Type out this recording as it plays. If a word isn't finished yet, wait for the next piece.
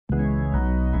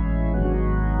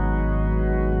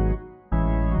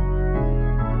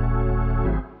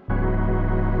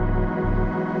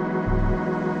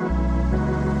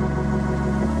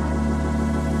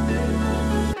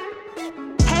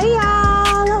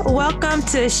Welcome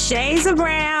to Shades of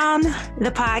Brown,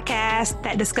 the podcast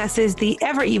that discusses the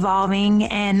ever-evolving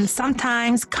and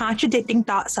sometimes contradicting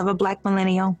thoughts of a Black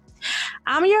millennial.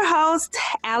 I'm your host,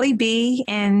 Allie B,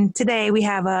 and today we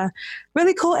have a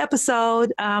really cool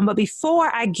episode. But before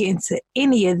I get into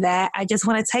any of that, I just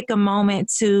want to take a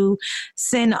moment to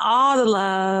send all the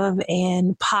love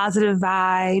and positive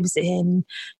vibes and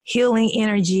healing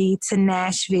energy to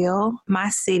Nashville, my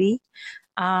city.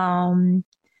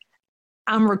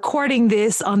 I'm recording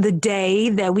this on the day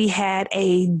that we had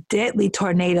a deadly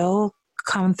tornado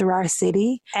come through our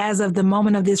city. As of the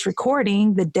moment of this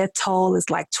recording, the death toll is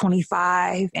like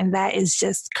 25, and that is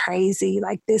just crazy.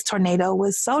 Like, this tornado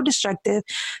was so destructive,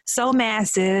 so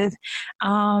massive,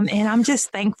 and I'm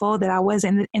just thankful that I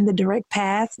wasn't in the direct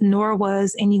path, nor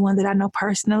was anyone that I know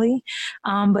personally.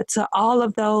 But to all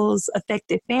of those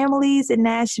affected families in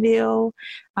Nashville,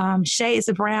 Shades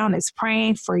of Brown is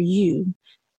praying for you.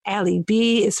 Allie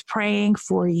B is praying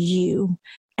for you.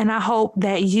 And I hope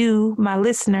that you, my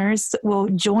listeners, will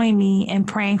join me in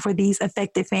praying for these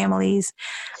affected families.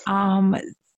 Like,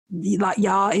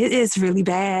 y'all, it is really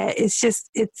bad. It's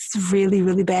really,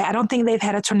 really bad. I don't think they've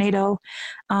had a tornado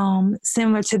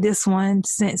similar to this one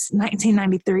since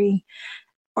 1993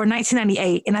 or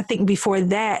 1998. And I think before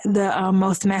that, the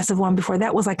most massive one before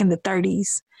that was like in the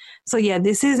 30s. So yeah,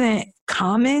 this isn't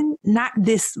common, not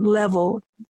this level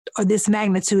or this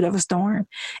magnitude of a storm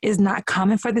is not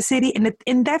common for the city. And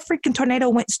that freaking tornado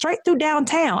went straight through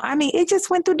downtown. I mean, it just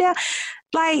went through down.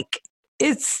 Like,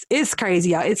 it's crazy,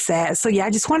 y'all. It's sad. So yeah,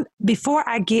 before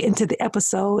I get into the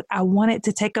episode, I wanted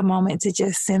to take a moment to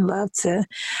just send love to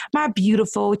my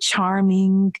beautiful,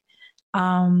 charming,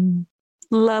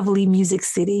 lovely music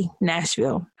city,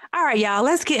 Nashville. All right, y'all,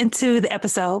 let's get into the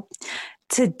episode.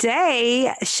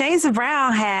 Today, Shades of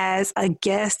Brown has a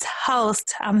guest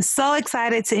host. I'm so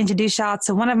excited to introduce y'all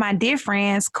to one of my dear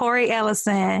friends, Corey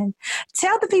Ellison.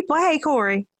 Tell the people, hey,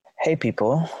 Corey. Hey,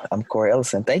 people. I'm Corey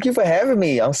Ellison. Thank you for having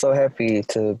me. I'm so happy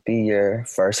to be your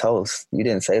first host. You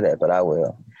didn't say that, but I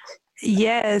will.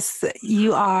 Yes,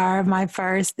 you are my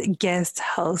first guest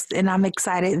host, and I'm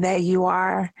excited that you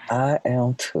are. I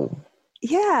am too.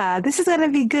 Yeah, this is going to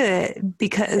be good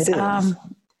because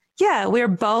yeah, we're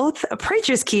both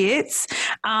preacher's kids.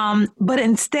 But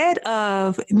instead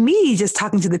of me just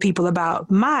talking to the people about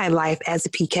my life as a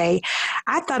PK,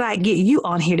 I thought I'd get you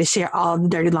on here to share all the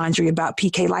dirty laundry about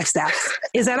PK lifestyle.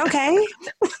 Is that okay?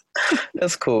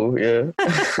 That's cool, yeah.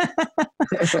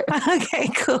 Okay,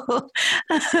 cool.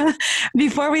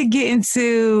 Before we get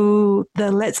into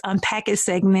the Let's Unpack It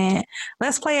segment,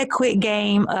 let's play a quick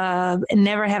game of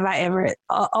Never Have I Ever,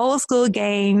 an old school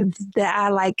game that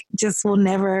I just will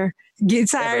never get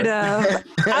tired of.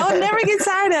 I will never get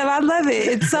tired of. I love it.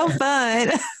 It's so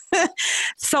fun.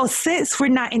 So since we're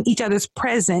not in each other's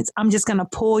presence, I'm just going to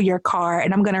pull your card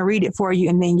and I'm going to read it for you.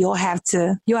 And then you'll have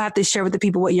to share with the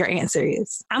people what your answer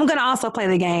is. I'm going to also play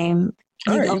the game.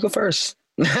 All right, you go first.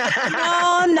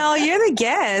 No, you're the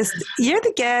guest. You're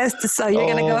the guest. So you're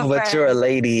going to go but first. You're a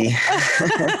lady.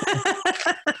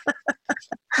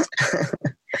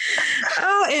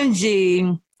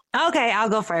 OMG. Okay, I'll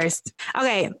go first.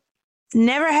 Okay.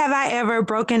 Never have I ever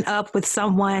broken up with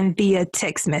someone via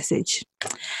text message.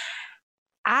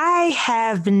 I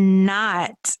have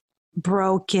not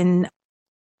broken.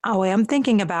 Oh, wait, I'm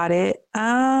thinking about it.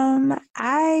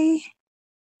 I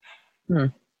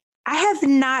have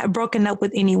not broken up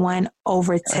with anyone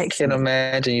over text. I can't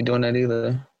imagine you doing that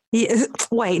either. Yeah,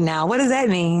 wait, now, what does that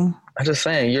mean? I'm just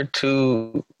saying, you're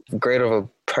too great of a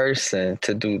person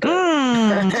to do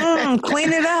that.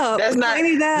 Clean it up.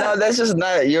 No, that's just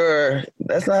not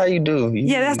that's not how you do.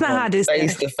 That's not how I do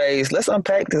face to face. Let's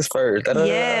unpack this first.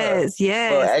 Yes.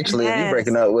 Well, actually, if you're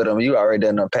breaking up with them, you already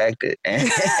done unpacked it.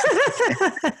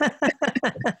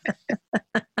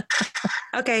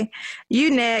 Okay, you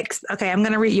next. Okay, I'm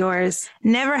going to read yours.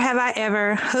 Never have I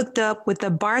ever hooked up with a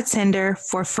bartender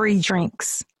for free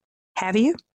drinks. Have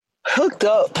you? Hooked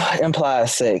up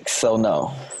implies sex, so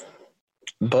no.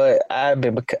 But I've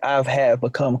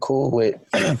become cool with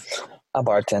a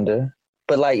bartender.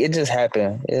 But it just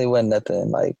happened. It wasn't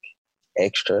nothing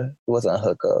extra. It wasn't a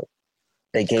hookup.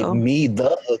 They gave me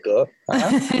the hookup.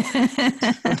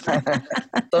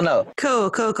 So no. Cool.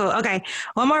 Okay,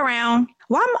 one more round.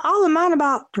 Well, I'm all in mind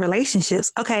about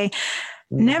relationships. Okay.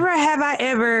 Never have I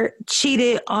ever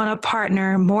cheated on a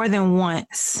partner more than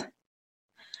once.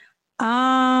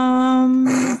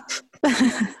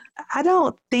 I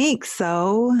don't think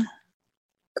so.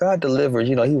 God delivered,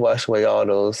 he washed away all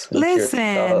those.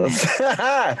 Listen,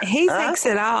 he takes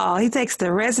it all. He takes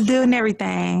the residue and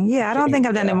everything. Yeah, I don't think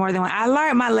I've done it more than one. I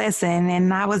learned my lesson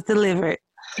and I was delivered.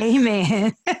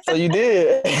 Amen. So you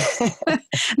did.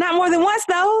 Not more than once,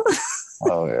 though.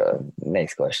 Oh, yeah.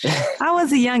 Next question. I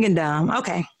was young and dumb.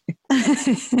 Okay.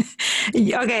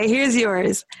 Okay, here's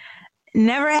yours.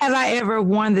 Never have I ever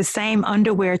worn the same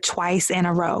underwear twice in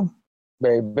a row.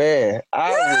 Baby,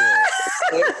 I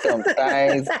will put some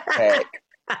things back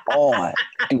on.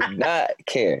 Do not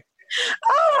care.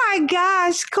 Oh my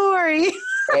gosh, Corey.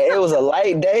 And it was a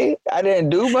light day. I didn't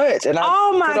do much. And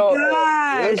I my put on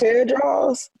gosh. a pair of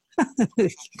drawers.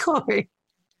 Corey.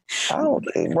 I don't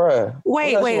think, bruh.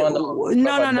 Wait. No. You want to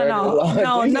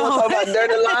talk about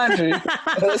dirty laundry?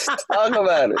 Let's talk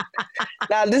about it.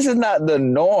 Now, this is not the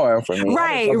norm for me.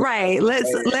 Right.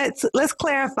 Let's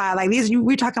clarify. Like these,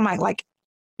 we're talking about like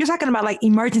you're talking about like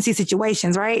emergency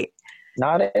situations, right?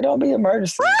 No, they don't be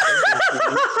emergency.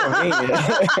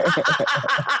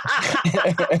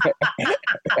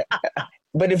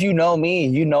 But if you know me,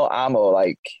 you know I'm a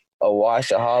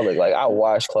washaholic. Like I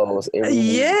wash clothes every week.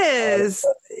 Yes.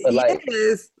 But like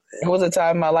yes. It was a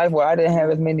time in my life where I didn't have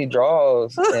as many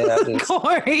drawers. And I just,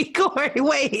 Corey,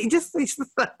 wait. it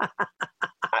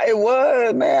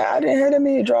was, man. I didn't have that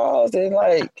many drawers. And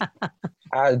like,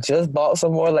 I just bought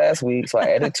some more last week, so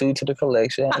I added 2 to the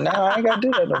collection. Now I ain't got to do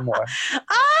that no more.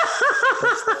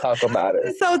 Let's talk about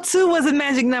it. So 2 was a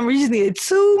magic number. You just needed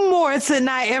 2 more to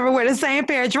not ever wear the same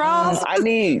pair of drawers. I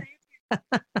need.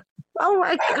 Oh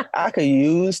my God. I could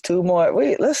use 2 more.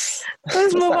 Wait, let's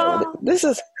move on. Let's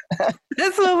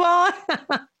move on.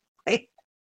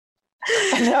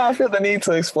 Now I feel the need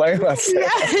to explain myself. Yeah,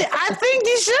 I think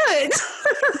you should.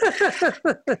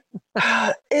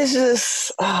 It's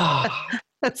just,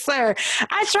 Sir,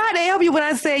 I tried to help you when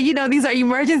I said, these are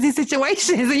emergency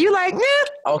situations. And you like, nah.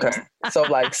 Okay. So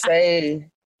like say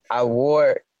I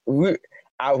wore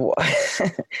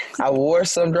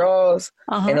some drawers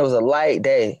and it was a light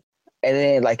day. And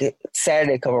then like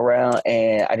Saturday come around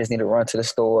and I just need to run to the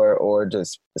store or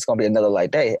just it's gonna be another light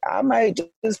day. I might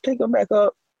just pick them back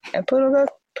up and put them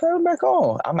back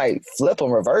on. I might flip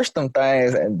them, reverse them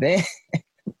things, and then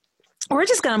we're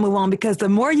just gonna move on because the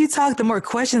more you talk, the more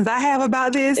questions I have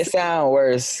about this. It sounds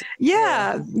worse.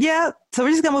 Yeah. So we're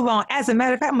just gonna move on. As a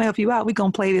matter of fact, I'm gonna help you out. We're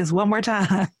gonna play this one more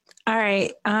time. All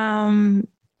right.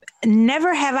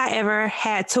 Never have I ever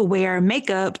had to wear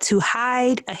makeup to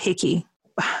hide a hickey.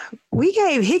 We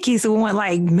gave hickeys when we went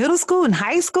like middle school and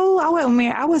high school. I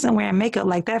wasn't wearing makeup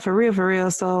like that for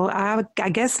real. So I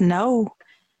guess no.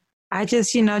 I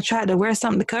just, tried to wear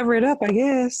something to cover it up, I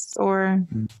guess, or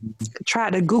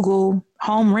tried to Google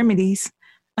home remedies.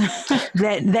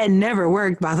 that never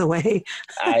worked, by the way.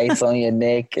 Ice on your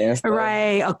neck and stuff.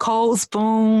 Right, a cold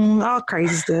spoon, all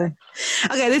crazy stuff.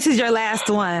 Okay, this is your last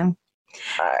one.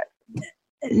 All right.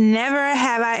 Never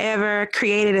have I ever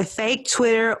created a fake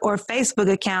Twitter or Facebook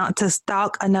account to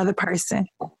stalk another person.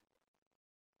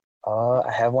 I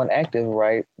have one active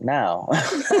right now.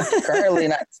 Currently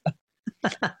not.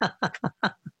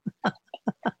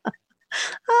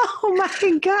 Oh my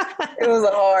God. It was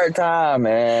a hard time,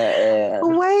 man.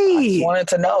 And wait. I just wanted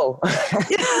to know.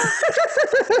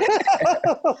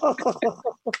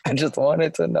 I just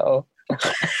wanted to know.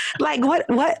 Like what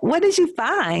did you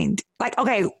find? Like,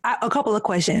 okay, a couple of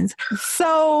questions.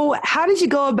 So how did you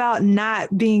go about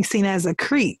not being seen as a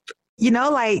creep?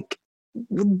 Like,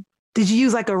 did you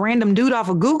use like a random dude off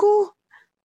of Google?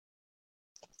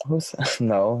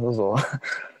 No,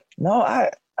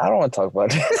 I don't want to talk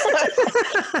about it.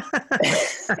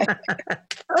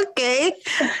 Okay.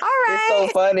 All right. It's so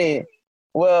funny.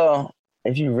 Well,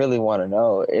 if you really want to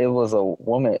know, it was a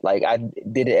woman. Like I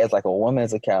did it as like a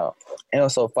woman's account. And it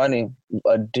was so funny.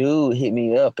 A dude hit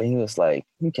me up and he was like,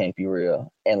 "You can't be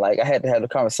real." And like I had to have a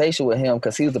conversation with him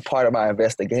because he was a part of my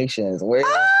investigation as well.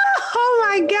 Oh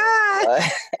my God.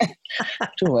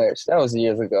 Too much. That was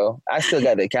years ago. I still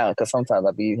got the account because sometimes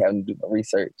I be having to do my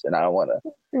research and I don't want to.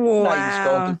 Wow. You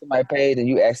scroll through my page and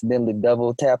you accidentally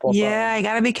double tap on something. Yeah, you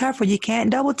got to be careful. You can't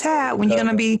double tap when you're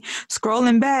going to be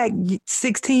scrolling back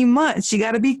 16 months. You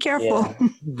got to be careful. Yeah,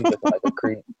 you be looking like a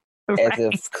creep. Right. As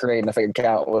if creating a fake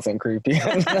account wasn't creepy.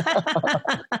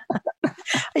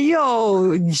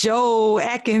 Yo, Joe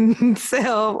Atkins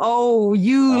self. Oh,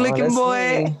 you looking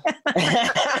boy.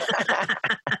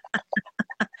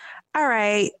 All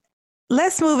right.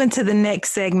 Let's move into the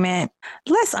next segment.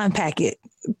 Let's unpack it.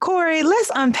 Corey, let's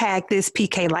unpack this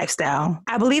PK lifestyle.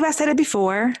 I believe I said it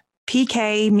before.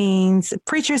 PK means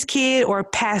preacher's kid or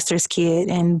pastor's kid.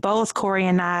 And both Corey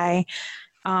and I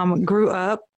grew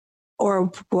up,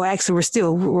 or well, actually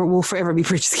we'll forever be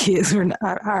preacher's kids.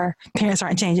 Our parents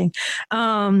aren't changing.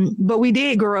 But we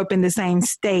did grow up in the same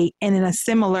state and in a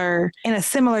similar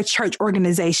church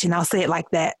organization. I'll say it like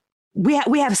that.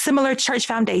 we have similar church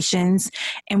foundations,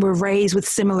 and we're raised with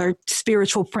similar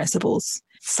spiritual principles.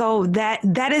 So that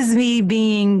is me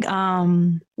being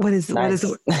what is Nice.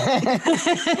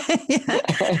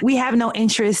 we have no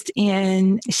interest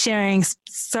in sharing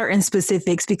certain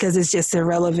specifics because it's just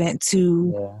irrelevant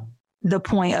to the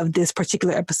point of this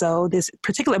particular episode. This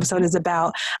particular episode is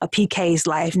about a PK's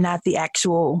life, not the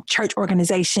actual church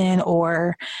organization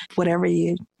or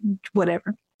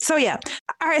whatever. So yeah.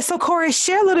 All right. So Corey,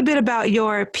 share a little bit about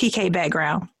your PK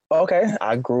background. Okay.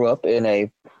 I grew up in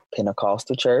a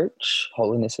Pentecostal church.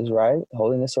 Holiness is right.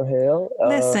 Holiness or hell.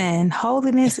 Listen,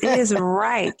 holiness is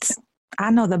right.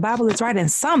 I know the Bible is right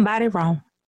and somebody wrong.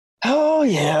 Oh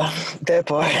yeah, that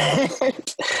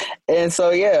part. And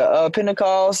so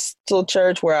Pentecostal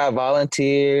church where I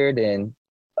volunteered and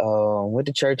went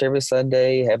to church every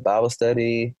Sunday, had Bible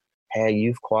study, had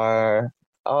youth choir,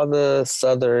 all the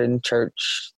Southern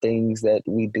church things that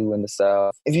we do in the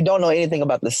South. If you don't know anything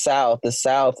about the South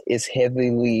is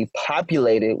heavily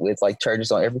populated with like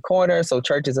churches on every corner. So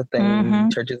church is a thing. Mm-hmm.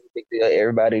 Church is a big deal.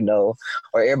 Everybody know,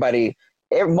 or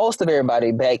most of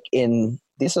everybody back in,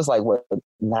 this was like what,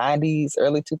 90s,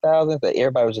 early 2000s, that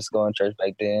everybody was just going to church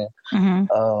back then.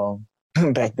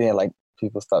 Mm-hmm. Back then, like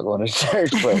people stopped going to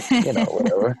church, but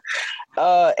whatever.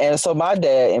 And so my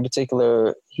dad in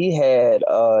particular, he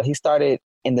started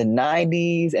in the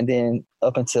 90s and then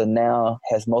up until now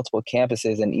has multiple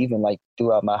campuses, and even like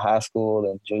throughout my high school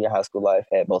and junior high school life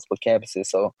had multiple campuses.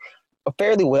 So a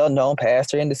fairly well-known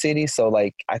pastor in the city. So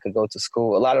like I could go to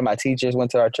school. A lot of my teachers went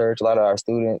to our church. A lot of our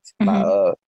students, mm-hmm.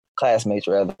 my classmates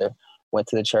rather, went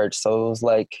to the church. So it was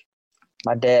like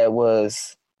my dad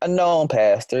was a known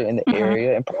pastor in the mm-hmm.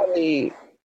 area, and probably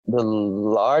the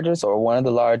largest or one of the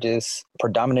largest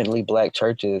predominantly Black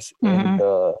churches mm-hmm. in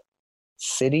the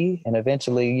city, and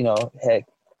eventually, had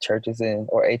churches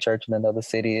or a church in another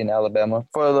city in Alabama.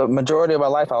 For the majority of my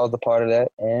life, I was a part of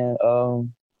that.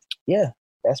 And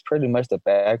that's pretty much the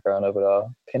background of it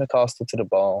all. Pentecostal to the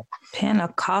bone.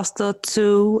 Pentecostal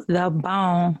to the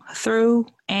bone, through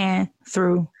and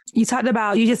through. You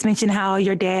just mentioned how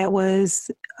your dad was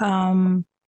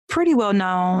pretty well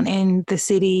known in the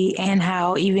city, and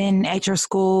how even at your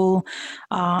school,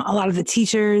 a lot of the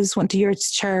teachers went to your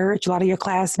church, a lot of your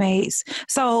classmates.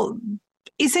 So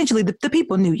essentially the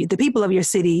people knew you. The people of your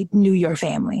city knew your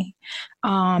family.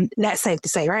 That's safe to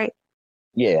say, right?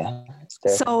 Yeah.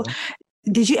 Definitely. So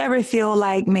did you ever feel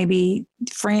like maybe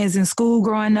friends in school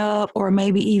growing up, or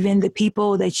maybe even the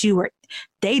people that you were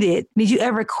dated, did you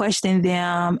ever question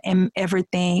them and ever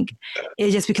think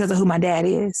it's just because of who my dad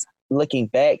is? Looking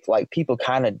back, like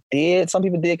some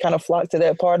people did kind of flock to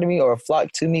that part of me, or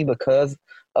flock to me because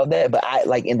of that. But I,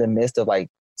 like in the midst of like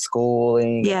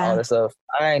schooling, all that stuff,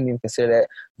 I didn't even consider that.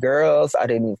 Girls, I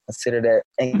didn't even consider that.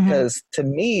 And mm-hmm. because to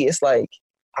me, it's like,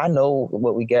 I know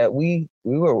what we got. We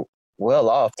were well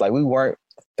off. Like we weren't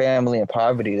family in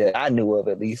poverty that I knew of,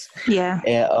 at least. Yeah.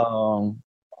 And,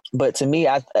 but to me,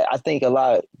 I think a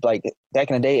lot, like back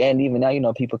in the day and even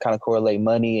now, people kind of correlate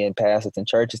money and pastors and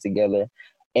churches together.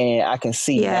 And I can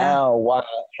see now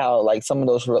how like some of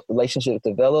those relationships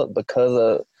develop because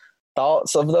of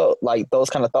thoughts of those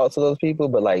kind of thoughts of those people.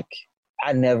 But like,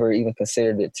 I never even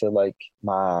considered it till like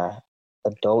my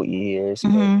adult years.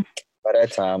 Mm-hmm. By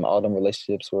that time, all them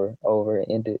relationships were over and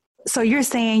ended. So you're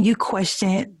saying you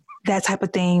question that type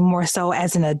of thing more so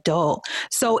as an adult.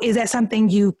 So is that something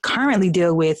you currently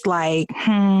deal with? Like,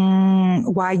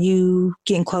 why you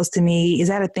getting close to me? Is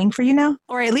that a thing for you now?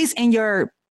 Or at least in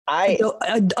your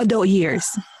adult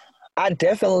years? I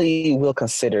definitely will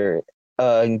consider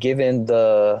it, given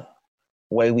the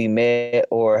way we met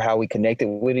or how we connected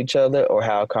with each other or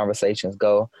how conversations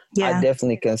go. Yeah. I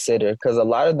definitely consider, because a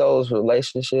lot of those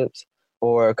relationships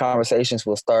or conversations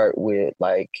will start with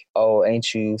like, oh,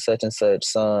 ain't you such and such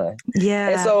son? Yeah.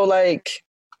 And so like,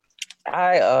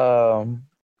 I'm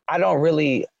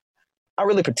really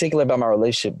particular about my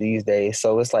relationship these days.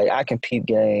 So it's like, I can peep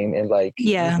game and like,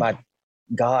 use my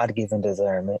God-given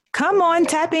discernment. Come on,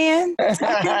 tap in.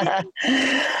 To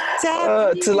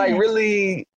like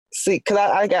really see, because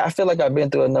I feel like I've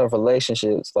been through enough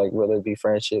relationships, like whether it be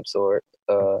friendships or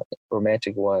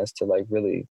romantic ones, to like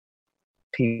really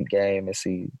peep game and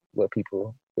see what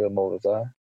people real motives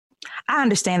are. I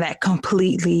understand that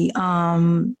completely.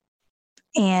 And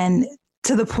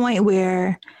to the point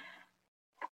where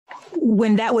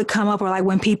when that would come up, or like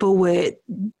when people would,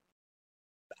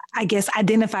 I guess,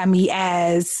 identify me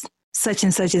as such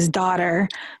and such's daughter,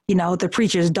 the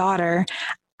preacher's daughter,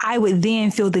 I would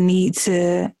then feel the need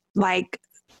to like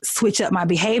switch up my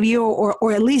behavior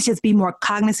or at least just be more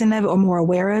cognizant of it or more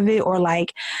aware of it, or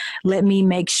like let me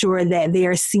make sure that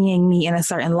they're seeing me in a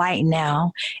certain light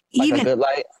now. Like even a good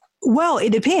light? Well,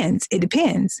 it depends. It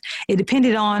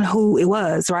depended on who it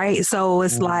was, right? So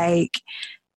it's like,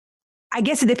 I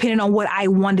guess it depended on what I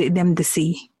wanted them to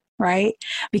see, right?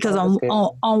 Because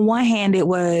on one hand it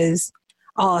was,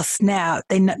 oh snap,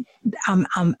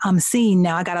 I'm seeing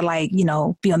now. I gotta like,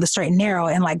 be on the straight and narrow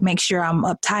and like make sure I'm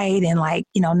uptight and like,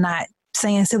 not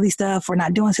saying silly stuff or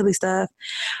not doing silly stuff.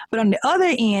 But on the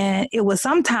other end, it was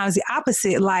sometimes the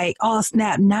opposite, like, oh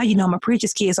snap, now I'm a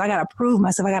preacher's kid, so I gotta prove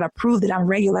myself. I gotta prove that I'm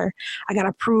regular. I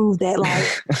gotta prove that like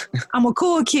I'm a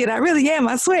cool kid. I really am,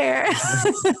 I swear.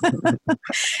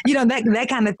 That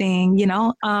kind of thing,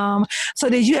 So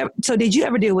did you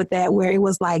ever deal with that where it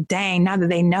was like, dang, now that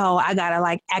they know I gotta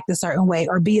like act a certain way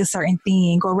or be a certain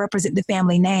thing or represent the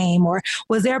family name? Or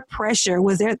was there pressure?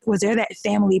 Was there that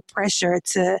family pressure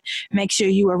to make sure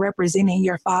you were representing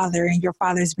your father and your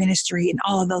father's ministry and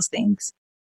all of those things?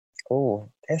 Oh,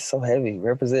 that's so heavy.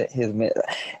 Represent his ministry.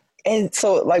 And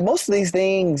so like most of these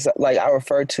things, like I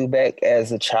refer to back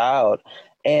as a child,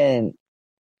 and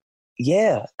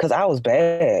yeah, because I was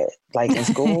bad, like in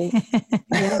school.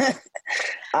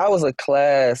 I was a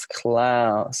class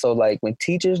clown. So like when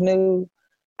teachers knew,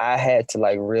 I had to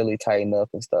like really tighten up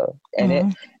and stuff.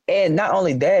 And and not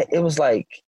only that, it was like,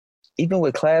 even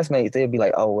with classmates, they'd be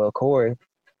like, oh, well, Corey,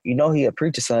 he a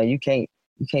preacher son. You can't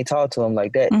talk to him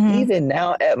like that. Even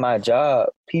now at my job,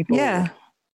 people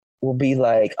will be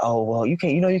like, oh, well, you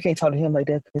can't talk to him like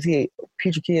that because he a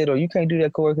preacher kid, or you can't do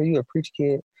that, Corey, because you a preacher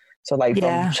kid. So like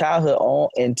from childhood on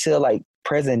until like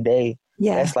present day,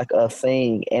 that's like a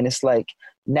thing. And it's like,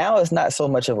 now it's not so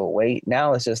much of a weight.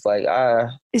 Now it's just like,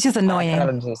 it's just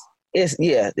annoying.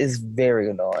 It's very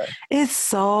annoying. It's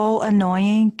so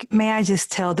annoying. May I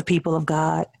just tell the people of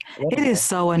God, it is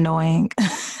so annoying.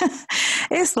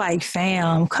 It's like,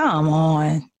 fam, come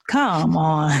on.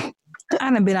 I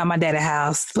done been out my daddy's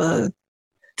house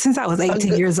since I was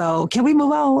 18 years old. Can we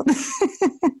move on?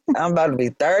 I'm about to be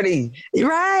 30.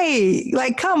 Right.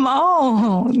 Like, come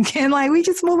on. Can we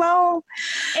just move on?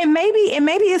 And maybe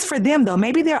it's for them though.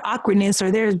 Maybe their awkwardness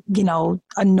or their,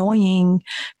 annoying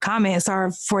comments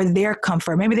are for their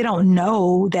comfort. Maybe they don't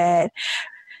know that.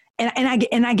 And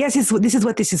I guess this is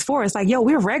what this is for. It's like, yo,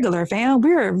 we're regular, fam.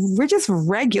 We're just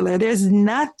regular. There's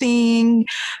nothing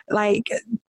like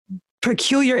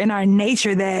peculiar in our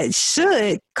nature that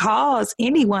should cause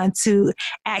anyone to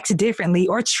act differently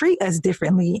or treat us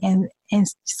differently. And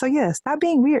so, stop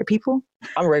being weird, people.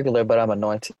 I'm regular, but I'm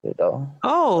anointed, though.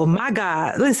 Oh, my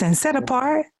God. Listen, set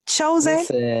apart,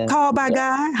 chosen, called by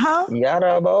God, huh?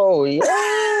 Yarabo, He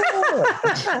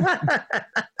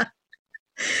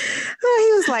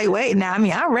was like, wait, now,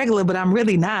 I'm regular, but I'm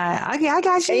really not. Okay, I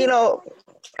got you. And,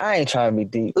 I ain't trying to be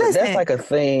deep. Listen, that's like a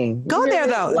thing. Go there,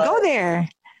 though. Go there.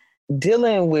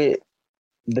 Dealing with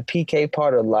the PK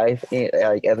part of life,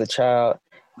 like as a child,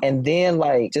 and then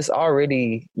like just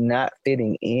already not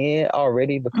fitting in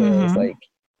already because like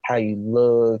how you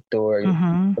looked, or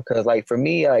because like for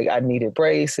me, like I needed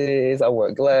braces, I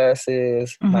wore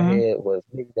glasses, my head was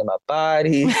bigger than my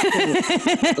body,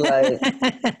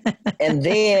 and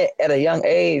then at a young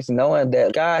age, knowing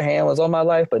that God's hand was on my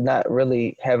life, but not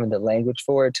really having the language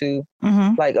for it too.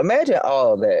 Like imagine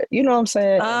all of that. You know what I'm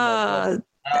saying? I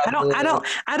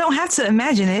don't have to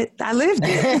imagine it. I lived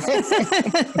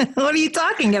it. What are you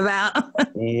talking about?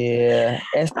 Yeah.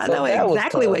 And so I know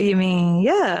exactly what you mean.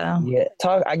 Yeah. Yeah.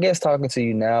 I guess talking to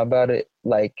you now about it,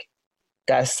 like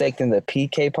dissecting the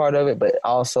PK part of it, but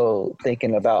also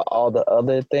thinking about all the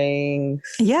other things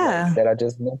that I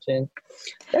just mentioned.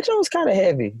 That joke was kind of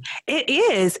heavy. It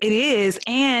is.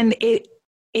 And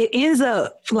it ends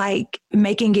up like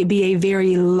making it be a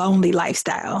very lonely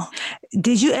lifestyle.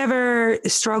 Did you ever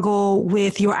struggle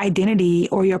with your identity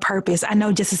or your purpose? I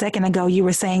know just a second ago you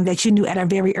were saying that you knew at a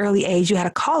very early age you had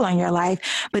a call on your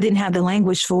life, but didn't have the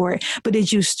language for it. But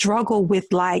did you struggle with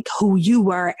like who you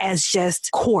were as just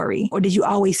Corey? Or did you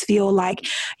always feel like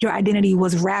your identity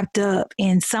was wrapped up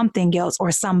in something else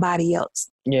or somebody else?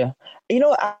 Yeah.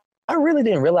 I really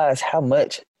didn't realize how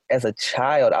much as a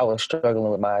child, I was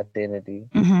struggling with my identity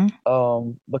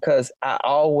because I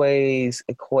always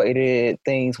equated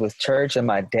things with church and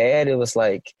my dad. It was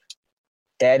like,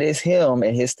 that is him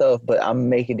and his stuff, but I'm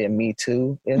making it me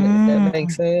too, if that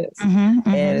makes sense. And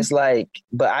it's like,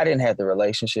 but I didn't have the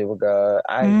relationship with God.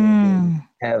 I didn't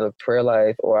have a prayer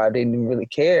life, or I didn't really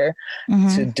care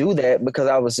to do that because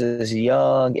I was just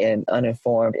young and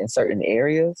uninformed in certain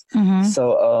areas.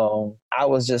 So I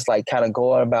was just like kind of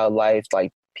going about life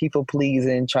like people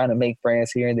pleasing, trying to make friends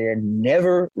here and there,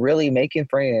 never really making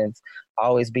friends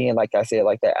always being, like I said,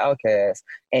 like that outcast.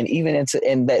 And even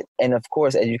and of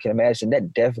course, as you can imagine,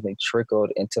 that definitely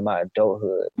trickled into my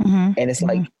adulthood. Mm-hmm. And it's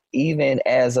like, even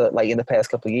as like in the past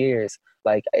couple of years,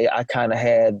 like I kind of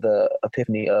had the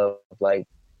epiphany of like,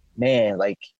 man,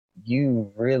 like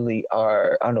you really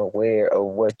are unaware of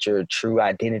what your true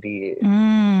identity is.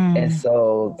 And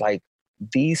so like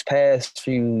these past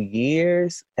few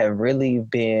years have really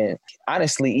been,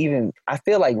 honestly, even I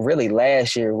feel like really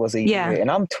last year was a year,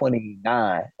 and I'm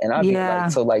 29, and I'll be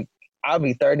like, so like I'll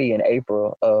be 30 in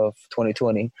April of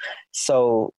 2020.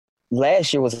 So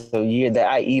last year was a year that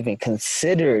I even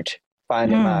considered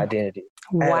finding my identity.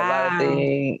 I had a lot of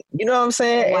things, you know what I'm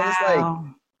saying? And it's like,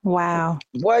 wow.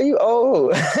 Why are you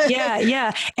old?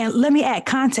 Yeah. And let me add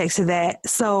context to that.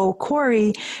 So,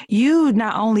 Corey, you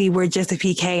not only were just a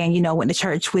PK and, went to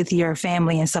church with your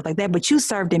family and stuff like that, but you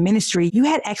served in ministry. You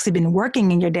had actually been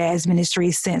working in your dad's ministry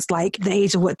since like the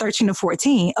age of 13 or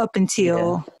 14 up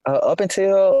until... up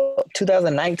until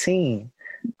 2019.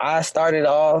 I started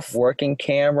off working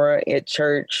camera at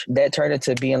church. That turned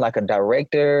into being like a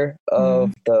director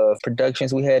of the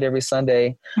productions we had every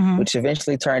Sunday, which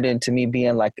eventually turned into me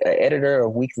being like an editor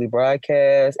of weekly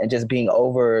broadcasts and just being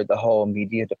over the whole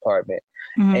media department.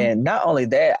 And not only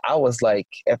that, I was like,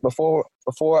 before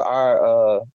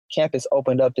our campus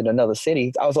opened up in another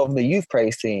city, I was over the youth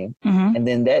praise team. And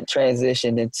then that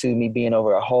transitioned into me being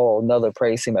over a whole nother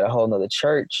praise team at a whole nother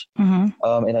church in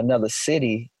another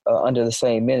city under the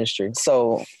same ministry.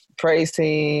 So praise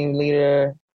team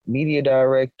leader, media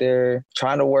director,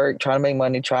 trying to work, trying to make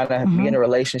money, trying to be in a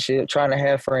relationship, trying to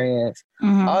have friends,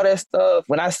 all that stuff.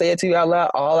 When I say it to you out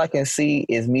loud, all I can see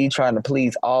is me trying to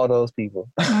please all those people.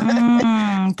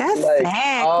 That's like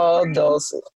sad. All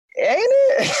those... Ain't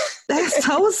it? That's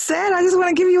so sad. I just want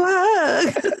to give you a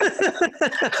hug.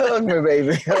 Hug me,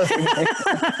 baby. Hug me.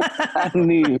 I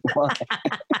need one.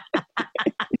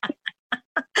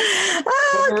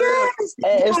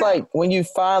 And it's like when you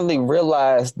finally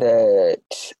realize that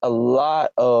a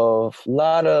lot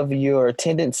of your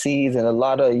tendencies and a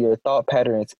lot of your thought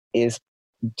patterns is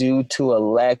due to a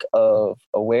lack of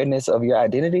awareness of your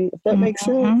identity, if that makes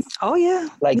sense. Oh yeah.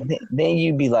 Like then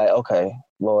you'd be like, okay,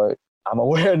 Lord, I'm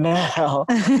aware now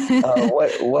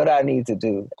what I need to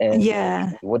do.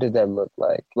 And what does that look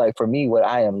like? Like for me, what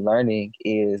I am learning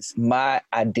is my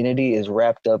identity is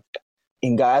wrapped up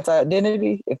in God's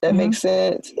identity, if that makes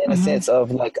sense, in a sense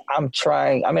of like, I'm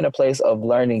in a place of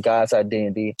learning God's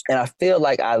identity. And I feel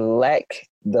like I lack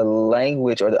the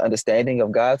language or the understanding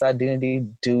of God's identity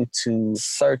due to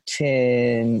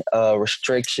certain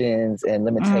restrictions and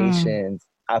limitations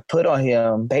I put on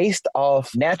him based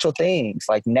off natural things,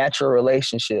 like natural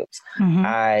relationships.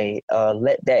 I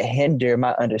let that hinder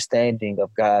my understanding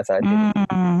of God's identity.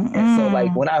 And so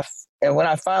like when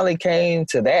I finally came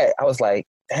to that, I was like,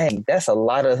 dang, that's a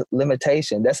lot of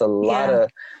limitation. That's a lot of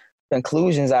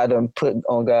conclusions I done put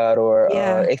on God or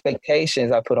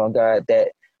expectations I put on God that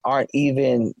aren't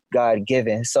even God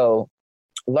given. So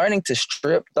learning to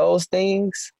strip those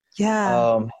things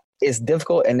it's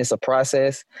difficult, and it's a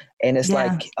process, and it's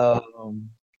like a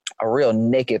real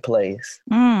naked place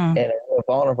and a real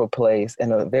vulnerable place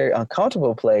and a very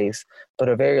uncomfortable place, but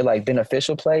a very like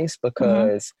beneficial place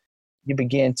because I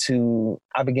begin to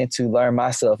learn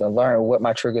myself and learn what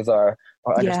my triggers are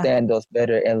or understand those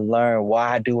better and learn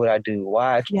why I do what I do,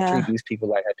 why I treat these people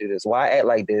like I do this, why I act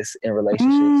like this in relationships,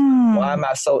 why am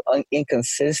I so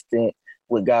inconsistent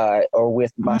with God or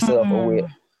with myself or with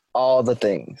all the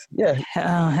things.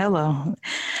 Hello.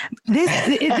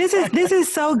 This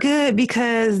is so good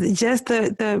because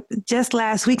just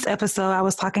last week's episode, I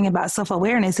was talking about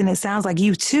self-awareness, and it sounds like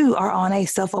you too are on a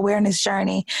self-awareness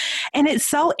journey. And it's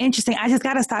so interesting. I just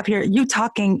got to stop here. You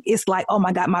talking, it's like, oh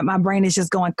my God, my brain is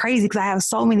just going crazy because I have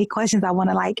so many questions I want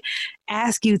to like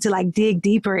ask you to like dig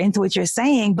deeper into what you're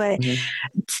saying. But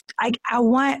I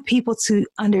want people to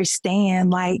understand,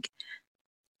 like,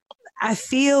 I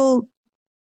feel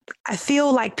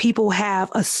like people have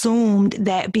assumed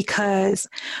that because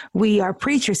we are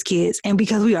preachers' kids and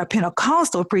because we are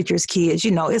Pentecostal preachers' kids,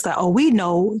 it's like, oh, we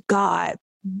know God,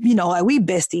 like we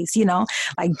besties,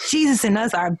 like Jesus and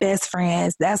us are best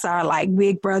friends. That's our like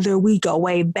big brother. We go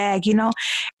way back,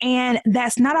 and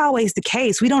that's not always the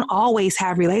case. We don't always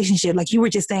have relationship. Like you were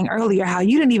just saying earlier, how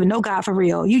you didn't even know God for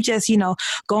real. You just,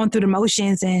 going through the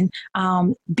motions and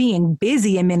being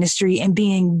busy in ministry and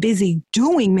being busy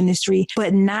doing ministry,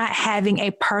 but not having a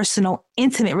personal,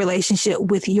 intimate relationship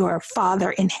with your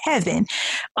Father in heaven.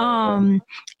 And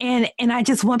I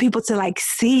just want people to like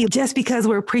see, just because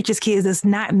we're preachers' kids does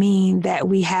not mean that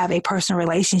we have a personal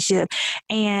relationship.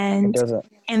 And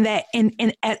And that, and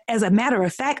as a matter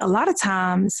of fact, a lot of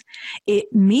times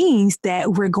it means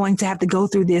that we're going to have to go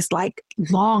through this like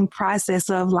long process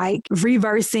of like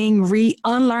reversing,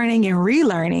 unlearning and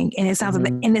relearning. And it sounds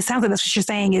like, that's what you're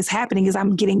saying is happening is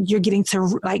you're getting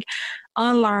to like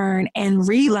unlearn and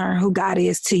relearn who God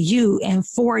is to you and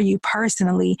for you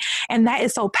personally. And that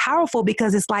is so powerful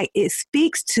because it's like, it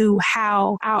speaks to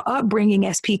how our upbringing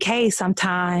as PK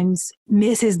sometimes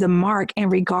misses the mark in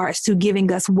regards to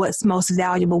giving us what's most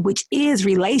valuable, which is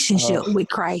relationship with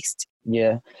Christ.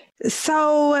 Yeah.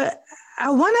 So I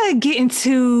want to get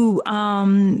into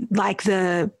like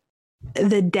the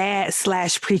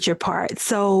dad/preacher part.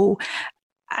 So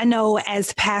I know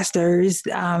as pastors,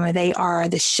 they are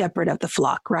the shepherd of the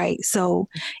flock, right? So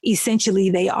essentially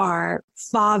they are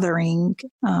fathering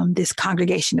this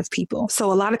congregation of people. So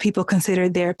a lot of people consider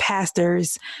their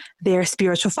pastors their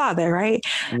spiritual father, right?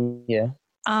 Yeah.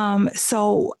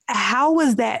 So how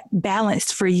was that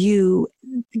balanced for you,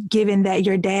 given that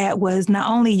your dad was not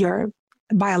only your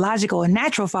biological and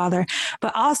natural father,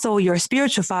 but also your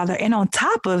spiritual father. And on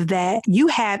top of that, you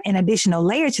have an additional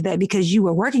layer to that because you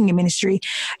were working in ministry.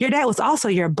 Your dad was also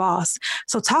your boss.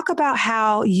 So talk about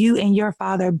how you and your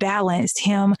father balanced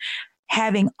him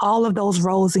having all of those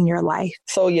roles in your life.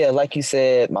 So yeah, like you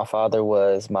said, my father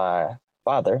was my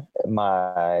father,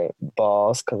 my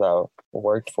boss, because I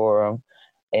worked for him,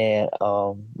 and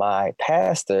my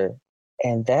pastor.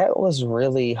 And that was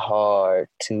really hard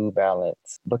to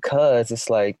balance because it's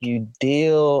like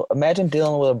imagine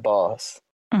dealing with a boss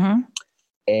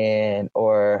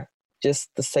or just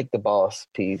to take the boss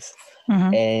piece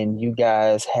and you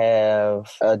guys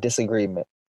have a disagreement,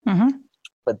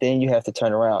 but then you have to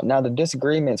turn around. Now the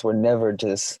disagreements were never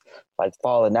just like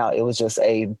falling out. It was just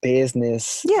a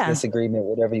business disagreement,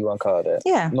 whatever you want to call that.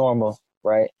 Yeah. Normal,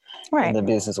 right? In the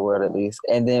business world, at least.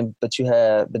 And then, but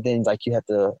then like you have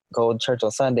to go to church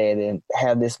on Sunday and then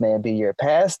have this man be your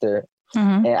pastor.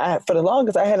 And for the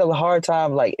longest, I had a hard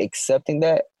time like accepting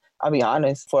that. I'll be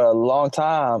honest, for a long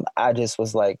time, I just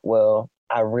was like, well,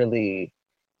 I really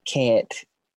can't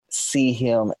see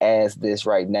him as this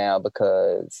right now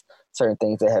because certain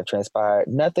things that have transpired,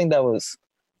 nothing that was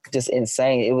just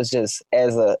insane. It was just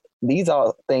these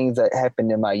are things that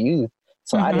happened in my youth.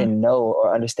 So I didn't know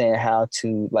or understand how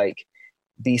to like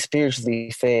be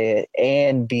spiritually fed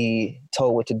and be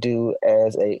told what to do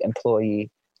as a employee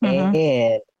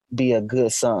and be a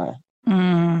good son.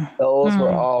 Those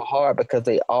were all hard because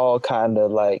they all kind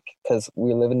of like, because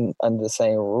we're living under the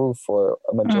same roof for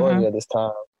a majority of this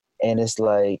time. And it's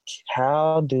like,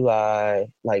 how do I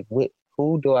like,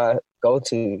 who do I go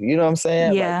to? You know what I'm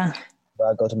saying? Yeah. Like, do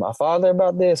I go to my father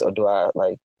about this or do I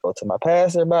like go to my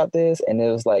pastor about this? And it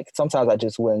was like, sometimes I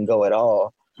just wouldn't go at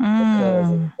all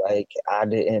because like I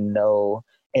didn't know.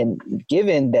 And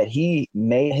given that he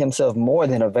made himself more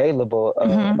than available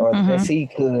or as he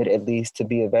could at least to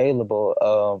be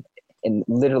available and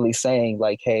literally saying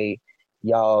like, hey,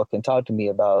 y'all can talk to me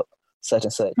about such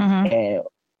and such. And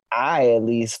I at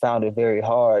least found it very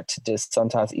hard to just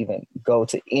sometimes even go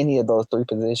to any of those three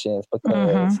positions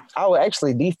because I would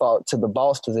actually default to the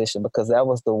boss position because that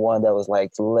was the one that was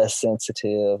like less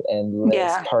sensitive and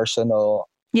less personal.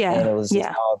 Yeah. And it was just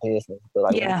all business. But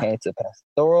like when it came to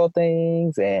pastoral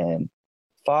things and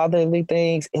fatherly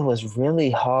things, it was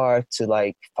really hard to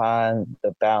like find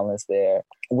the balance there,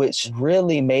 which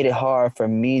really made it hard for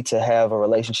me to have a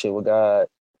relationship with God,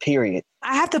 period.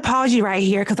 I have to pause you right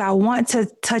here because I want to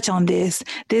touch on this.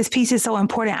 This piece is so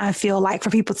important, I feel like,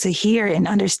 for people to hear and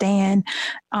understand,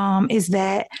 is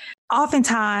that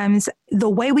oftentimes the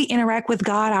way we interact with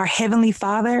God, our Heavenly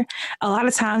Father, a lot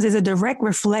of times is a direct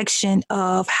reflection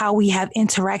of how we have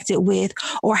interacted with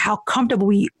or how comfortable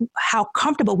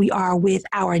we are with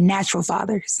our natural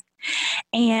fathers.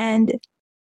 And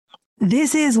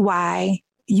this is why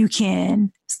you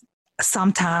can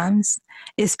sometimes,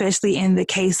 especially in the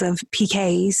case of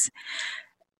PKs,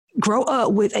 grow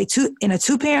up with in a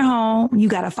two-parent home. You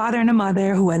got a father and a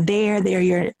mother who are there. They're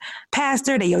your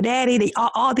pastor, they're your daddy, they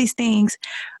all these things.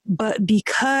 But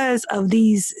because of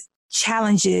these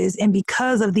challenges and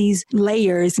because of these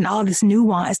layers and all this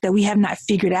nuance that we have not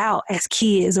figured out as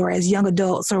kids or as young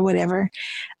adults or whatever,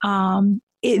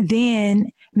 it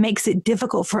then makes it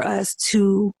difficult for us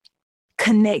to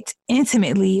connect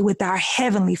intimately with our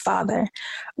Heavenly Father,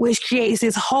 which creates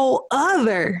this whole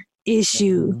other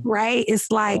issue, right?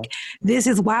 It's like, this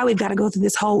is why we've got to go through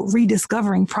this whole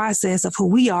rediscovering process of who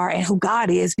we are and who God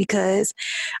is, because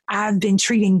I've been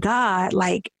treating God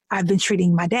like I've been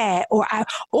treating my dad, or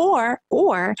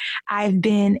I've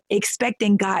been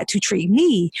expecting God to treat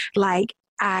me like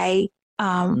I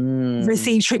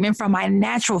receive treatment from my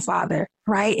natural father,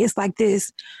 right? It's like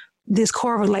this this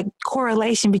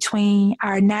correlation between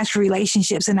our natural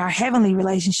relationships and our heavenly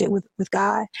relationship with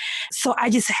God. So I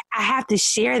have to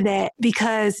share that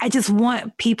because I just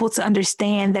want people to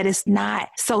understand that it's not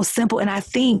so simple. And I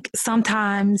think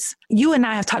sometimes you and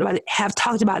I have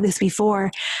talked about this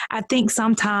before. I think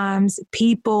sometimes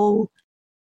people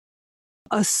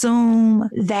assume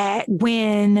that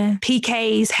when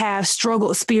PKs have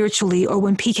struggled spiritually or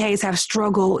when PKs have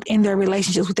struggled in their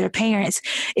relationships with their parents,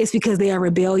 it's because they are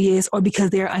rebellious or because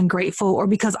they're ungrateful or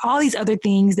because all these other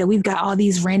things that we've got all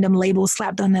these random labels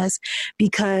slapped on us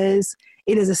because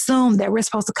it is assumed that we're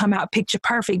supposed to come out picture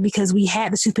perfect because we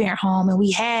had the two-parent home and we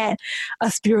had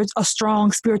a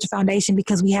strong spiritual foundation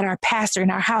because we had our pastor in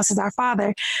our house as our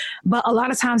father. But a lot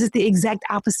of times it's the exact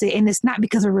opposite. And it's not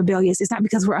because we're rebellious. It's not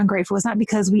because we're ungrateful. It's not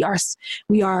because we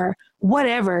are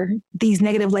whatever these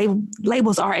negative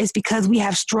labels are. It's because we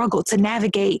have struggled to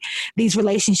navigate these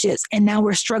relationships. And now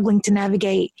we're struggling to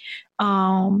navigate,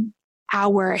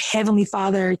 our Heavenly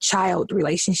Father-child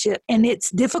relationship. And it's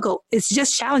difficult. It's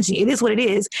just challenging. It is what it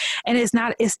is. And it's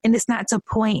not to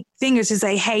point fingers to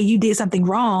say, hey, you did something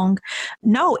wrong.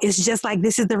 No, it's just like,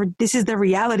 this is the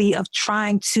reality of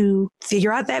trying to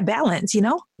figure out that balance, you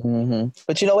know? Mm-hmm.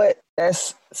 But you know what?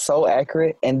 That's so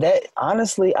accurate. And that,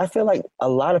 honestly, I feel like a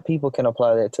lot of people can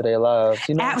apply that to their lives,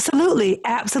 you know? Absolutely.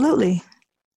 Absolutely.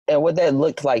 And what that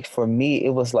looked like for me,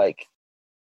 it was like,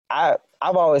 I've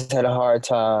always had a hard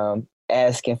time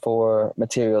asking for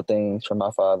material things from my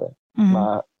father, mm-hmm.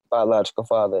 my biological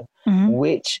father, mm-hmm.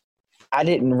 which I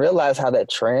didn't realize how that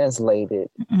translated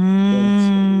into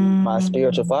my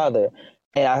spiritual father.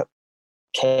 And I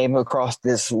came across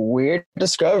this weird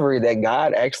discovery that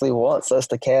God actually wants us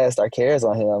to cast our cares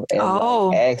on him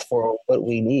and ask for what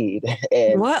we need.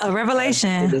 And what a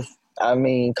revelation. I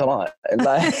mean, come on.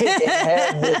 Like, it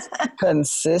had this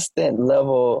consistent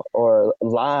level or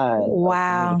line of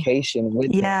communication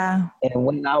with him. And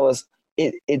when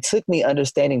it took me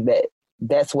understanding that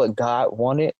that's what God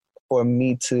wanted for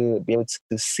me to be able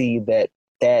to see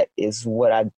that is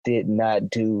what I did not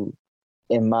do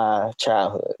in my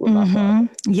childhood with my father.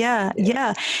 Yeah.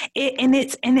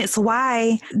 It's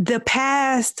why the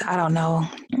past, I don't know,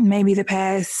 maybe the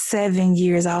past 7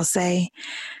 years, I'll say,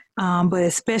 but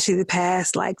especially the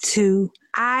past like 2,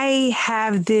 I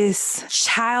have this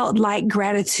childlike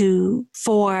gratitude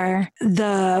for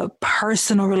the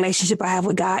personal relationship I have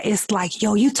with God. It's like,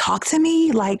 yo, you talk to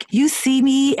me, like you see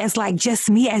me as like just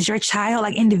me as your child,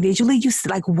 like individually. You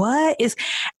like what is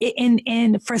it?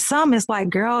 And for some, it's like,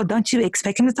 girl, don't you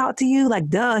expect him to talk to you? Like,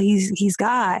 duh, he's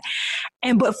God.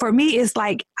 But for me, it's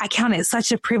like I count it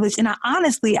such a privilege, and I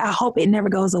hope it never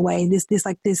goes away.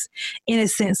 This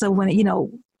innocence of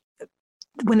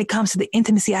when it comes to the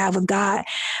intimacy I have with God,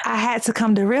 I had to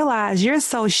come to realize you're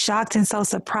so shocked and so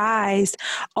surprised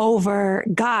over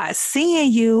God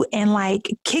seeing you and like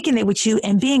kicking it with you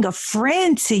and being a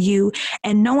friend to you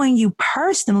and knowing you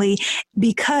personally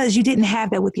because you didn't have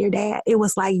that with your dad. It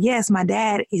was like, yes, my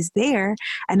dad is there.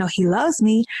 I know he loves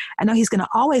me. I know he's going to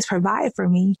always provide for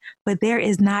me, but there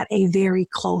is not a very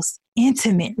close,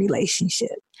 intimate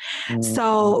relationship.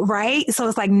 So, right. So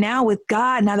it's like now with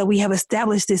God, now that we have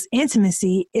established this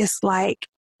intimacy, it's like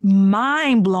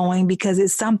mind blowing because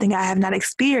it's something I have not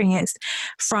experienced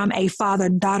from a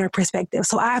father-daughter perspective.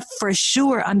 So I for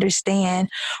sure understand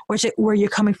where you're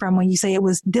coming from when you say it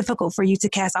was difficult for you to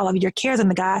cast all of your cares on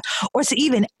the God or to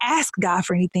even ask God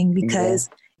for anything because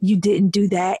you didn't do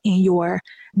that in your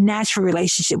natural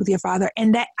relationship with your father.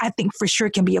 And that I think for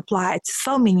sure can be applied to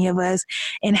so many of us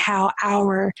and how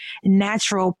our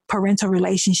natural parental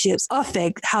relationships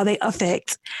affect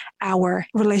our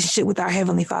relationship with our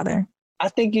Heavenly Father. I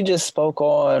think you just spoke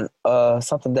on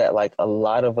something that like a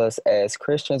lot of us as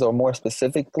Christians, or more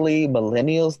specifically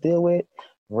millennials, deal with,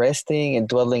 resting and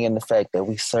dwelling in the fact that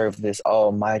we serve this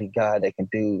almighty God that can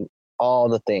do all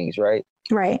the things, right?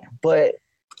 Right. But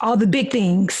all the big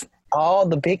things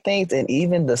and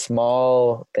even the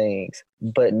small things,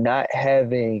 but not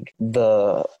having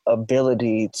the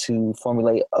ability to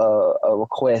formulate a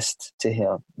request to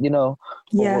him, for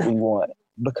what we want.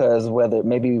 Because whether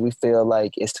maybe we feel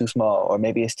like it's too small or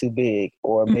maybe it's too big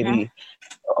or maybe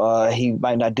he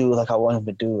might not do it like I want him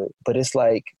to do it. But it's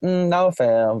like, no,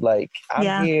 fam, like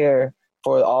I'm here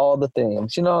for all the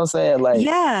things, you know what I'm saying? Like,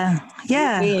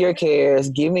 give me your cares,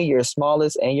 give me your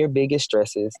smallest and your biggest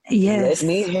stresses. Let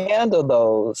me handle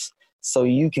those so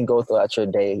you can go throughout your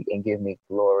day and give me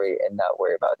glory and not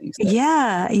worry about these things.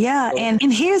 Yeah. So,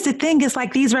 and here's the thing, it's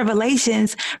like these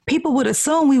revelations, people would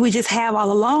assume we would just have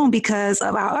all along because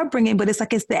of our upbringing, but it's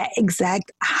like it's the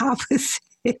exact opposite.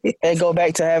 And go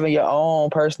back to having your own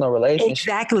personal relationship.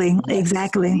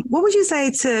 Exactly. What would you say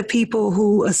to people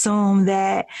who assume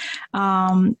that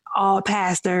all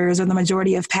pastors or the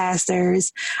majority of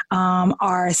pastors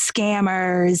are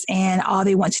scammers and all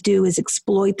they want to do is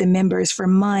exploit the members for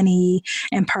money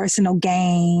and personal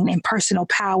gain and personal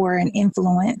power and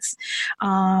influence?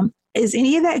 Is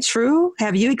any of that true?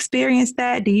 Have you experienced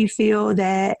that? Do you feel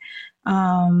that?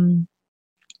 What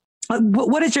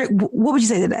would you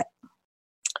say to that?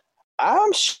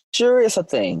 I'm sure it's a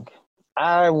thing.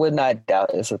 I would not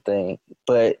doubt it's a thing,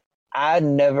 but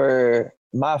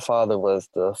my father was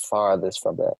the farthest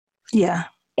from that. Yeah.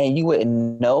 And you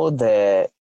wouldn't know that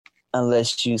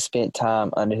unless you spent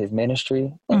time under his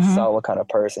ministry and saw what kind of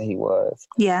person he was.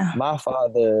 Yeah. My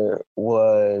father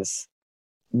was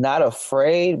not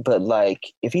afraid, but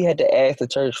like if he had to ask the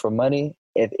church for money,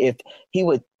 if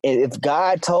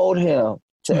God told him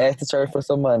to ask the church for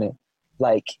some money,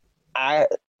 like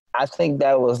I think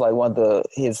that was like one of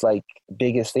his like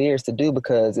biggest fears to do,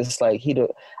 because it's like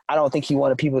I don't think he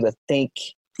wanted people to think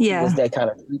he was that kind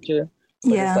of preacher.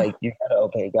 But it's like, you gotta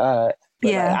obey God.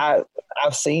 But like,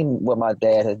 I've seen what my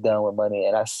dad has done with money,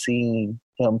 and I've seen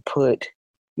him put,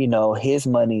 his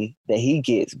money that he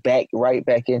gets right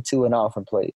back into an offering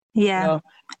plate. Yeah.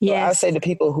 So I say to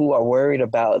people who are worried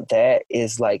about that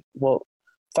is like, well,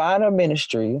 find a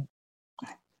ministry.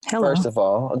 Hello. First of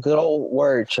all, a good old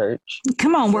word church.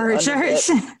 Come on, word church.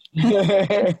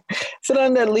 Sit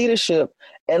under that leadership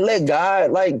and let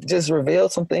God like just reveal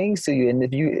some things to you. And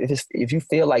if you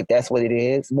feel like that's what it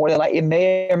is, more than like it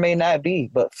may or may not be,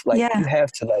 but like you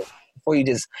have to like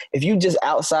if you just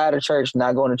outside of church,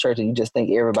 not going to church, and you just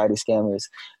think everybody's scammers,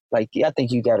 like I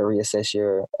think you got to reassess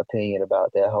your opinion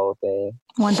about that whole thing.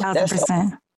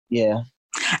 1,000%. Yeah.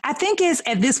 I think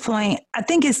at this point,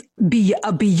 it's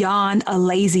beyond a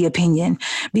lazy opinion,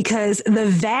 because the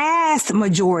vast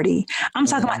majority, I'm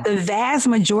talking about the vast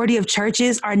majority of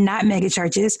churches are not mega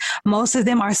churches. Most of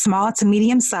them are small to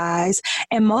medium size,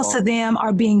 and most of them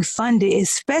are being funded,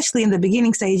 especially in the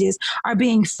beginning stages, are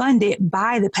being funded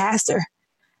by the pastor.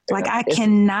 Like, I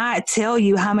cannot tell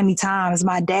you how many times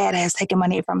my dad has taken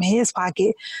money from his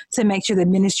pocket to make sure the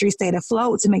ministry stayed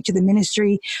afloat, to make sure the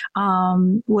ministry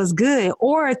was good,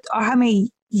 or how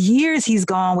many years he's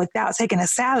gone without taking a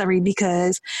salary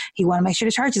because he want to make sure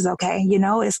the church is okay.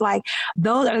 It's like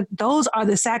those are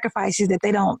the sacrifices that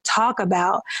they don't talk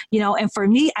about, and for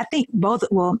me, I think both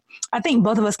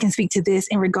of us can speak to this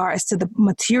in regards to the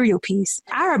material piece.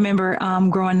 I remember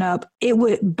growing up, it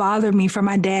would bother me for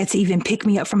my dad to even pick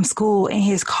me up from school in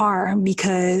his car,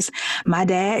 because my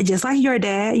dad, just like your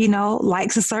dad,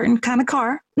 likes a certain kind of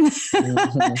car. And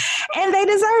they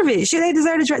deserve it.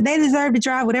 They deserve to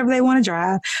drive whatever they want to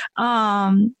drive.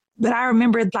 But I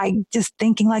remember like just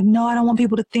thinking like, no, I don't want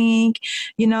people to think,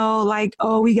 like,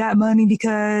 oh, we got money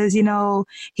because, he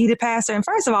the pastor. And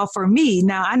first of all, for me,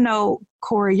 now I know,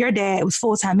 Corey, your dad was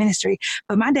full-time ministry,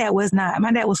 but my dad was not.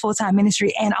 My dad was full-time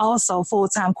ministry and also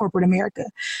full-time corporate America,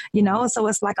 So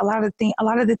it's like a lot of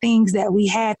the things that we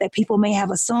had that people may have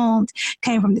assumed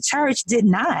came from the church did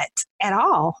not at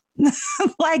all.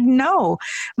 Like, no,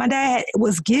 my dad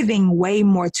was giving way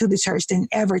more to the church than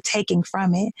ever taking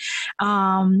from it.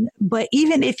 But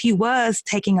even if he was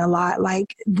taking a lot,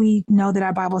 like we know that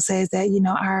our Bible says that,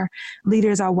 our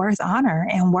leaders are worth honor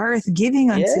and worth giving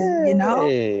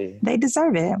unto, they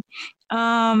deserve it. So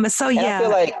yeah. And I feel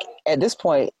like at this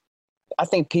point, I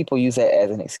think people use that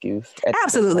as an excuse.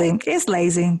 Absolutely. It's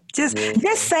lazy. Just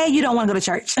say you don't want to go to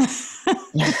church.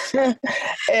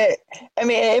 I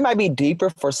mean, it might be deeper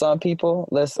for some people.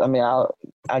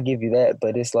 I'll give you that.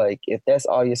 But it's like, if that's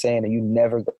all you're saying and you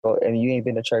never go, and you ain't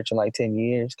been to church in like 10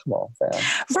 years, come on, fam.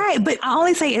 Right. But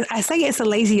I say it's a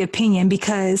lazy opinion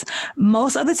because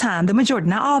most of the time, the majority,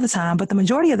 not all the time, but the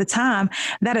majority of the time,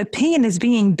 that opinion is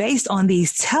being based on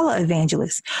these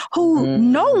televangelists who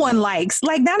no one likes,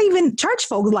 like not even church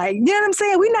folks like, you know what I'm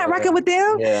saying? We're not rocking with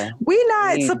them. Yeah. We're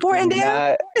not supporting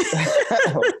them.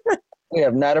 We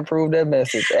have not approved that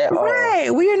message at all. Right.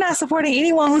 We are not supporting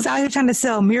anyone who's out here trying to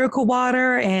sell miracle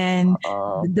water and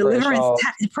deliverance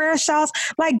prayer shawls.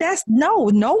 Like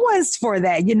no one's for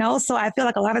that, So I feel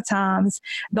like a lot of times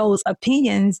those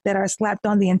opinions that are slapped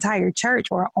on the entire church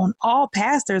or on all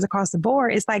pastors across the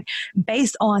board, it's like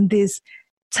based on this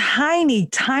tiny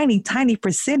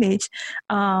percentage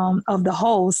of the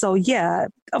whole. So yeah,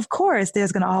 of course,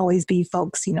 there's going to always be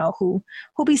folks, who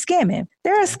be scamming.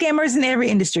 There are scammers in every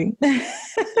industry. But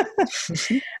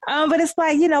it's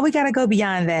like, we got to go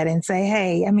beyond that and say,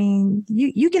 hey, I mean,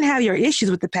 you can have your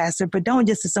issues with the pastor, but don't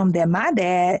just assume that my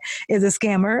dad is a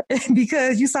scammer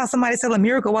because you saw somebody selling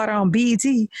miracle water on BET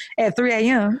at 3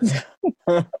 a.m.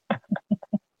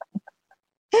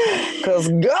 Cause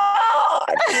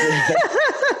God.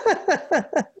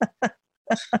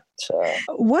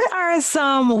 What are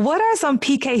some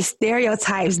PK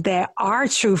stereotypes that are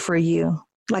true for you?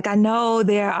 Like, I know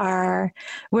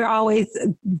we always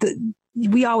hear,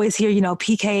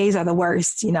 PKs are the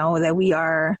worst, that we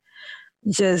are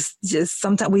just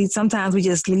sometimes we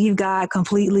just leave God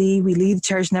completely. We leave the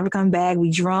church, never come back.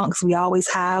 We drunks. We always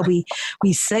high. We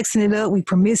sexing it up. We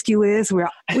promiscuous. We're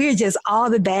just all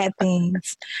the bad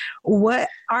things. What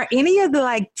are any of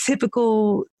the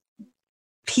typical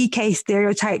PK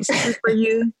stereotypes true for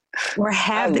you, or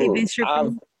have they been true for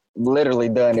you? I've literally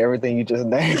done everything you just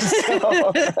named.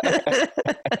 So.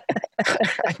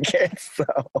 I guess so.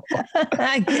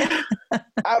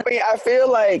 I mean, I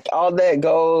feel like all that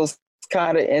goes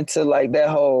kind of into that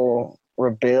whole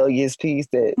rebellious piece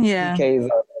that PKs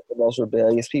are the most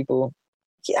rebellious people.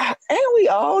 Yeah, ain't we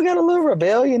all got a little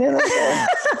rebellion in us?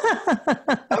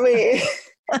 I mean,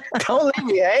 don't leave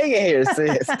me hanging here,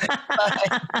 sis.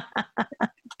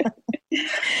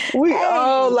 We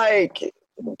all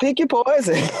pick your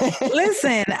poison.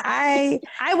 Listen, I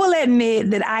will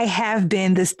admit that I have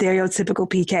been the stereotypical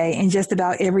PK in just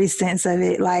about every sense of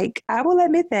it. I will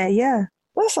admit that, yeah.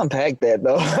 Let's unpack that,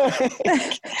 though. I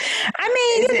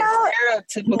mean, is it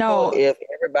stereotypical if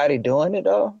everybody doing it,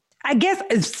 though? I guess,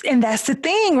 and that's the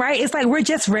thing, right? It's we're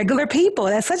just regular people.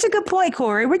 That's such a good point,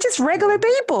 Corey. We're just regular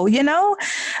people,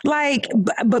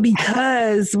 but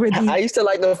because we're I used to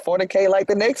like to fornicate like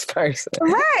the next person.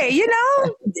 Right,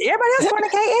 everybody else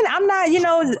fornicating. I'm not,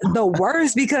 the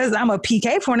worst because I'm a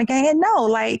PK fornicating. No,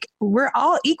 we're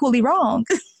all equally wrong.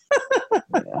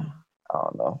 Yeah. I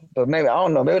don't know. But maybe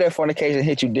that fornication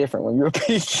hit you different when you're a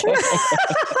PK.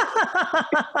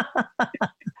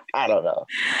 I don't know.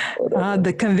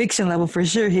 The conviction level for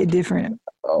sure hit different.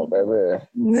 Oh, baby.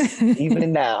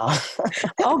 Even now.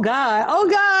 Oh, God.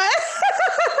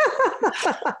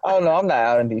 Oh, no, I'm not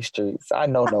out in these streets. I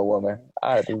know no woman.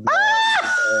 I do not.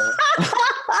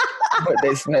 What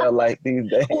they smell like these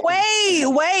days.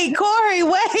 Wait, Corey,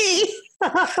 wait.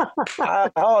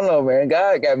 I don't know, man.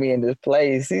 God got me in this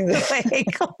place. Wait,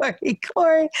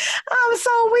 Corey, I'm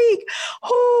so weak.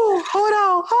 Ooh, hold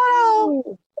on.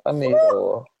 I need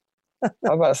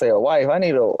I'm about to say a wife. I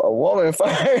need a woman first.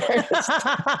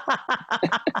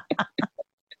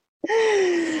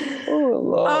 Oh,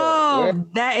 Lord. Oh,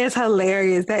 that is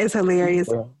hilarious.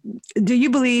 Do you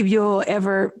believe you'll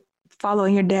ever follow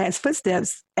in your dad's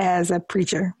footsteps as a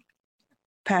preacher,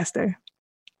 pastor?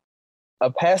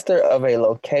 A pastor of a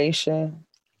location?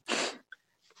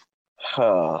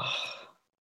 If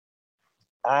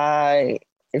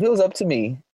it was up to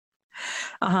me,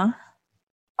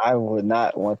 I would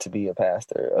not want to be a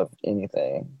pastor of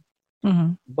anything.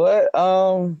 Mm-hmm. But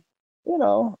I'm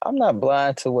not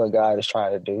blind to what God is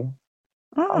trying to do.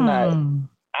 I'm not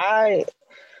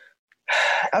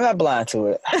blind to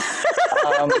it.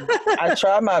 I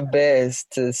try my best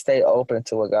to stay open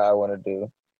to what God want to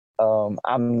do.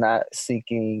 I'm not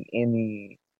seeking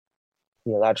any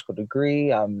theological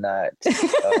degree. I'm not.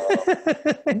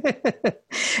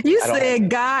 You said,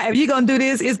 God, if you're going to do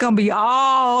this, it's going to be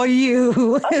all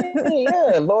you.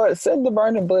 Yeah, Lord, send the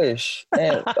burning bush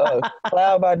and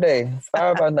cloud by day,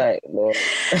 fire by night, Lord.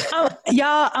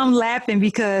 Y'all, I'm laughing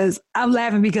because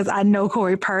I know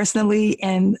Corey personally,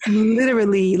 and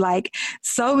literally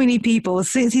so many people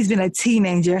since he's been a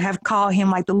teenager have called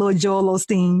him the little Joel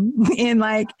Osteen. And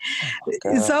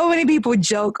so many people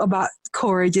joke about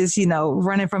Corey just,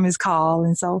 running from his call.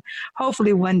 And so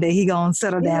hopefully one day he gonna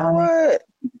settle down. Know what?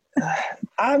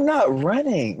 I'm not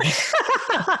running.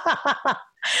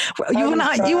 You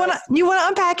wanna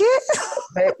unpack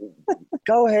it?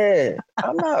 Go ahead.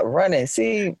 I'm not running.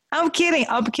 See, I'm kidding.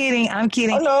 Oh,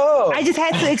 no. I just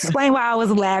had to explain why I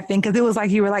was laughing because it was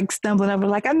you were stumbling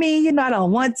over. I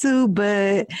don't want to,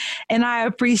 but, and I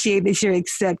appreciate that you're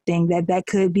accepting that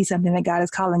could be something that God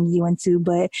is calling you into,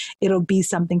 but it'll be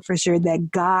something for sure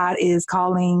that God is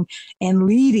calling and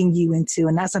leading you into,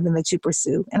 and not something that you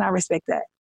pursue. And I respect that.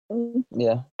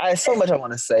 Yeah. I have so much I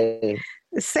want to say.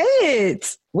 Say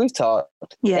it. We've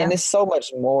talked. Yeah. And it's so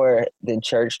much more than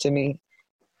church to me.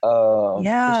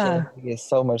 It's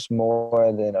so much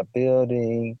more than a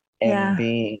building and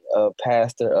being a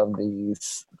pastor of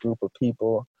these group of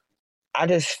people. I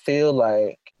just feel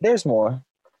like there's more.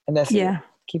 And that's it.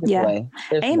 Keep it plain.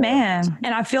 Amen. More.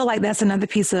 And I feel like that's another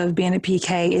piece of being a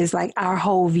PK is our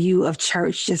whole view of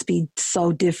church just be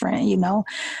so different, and a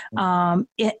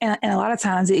lot of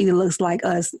times it either looks like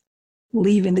us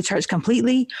leaving the church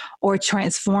completely or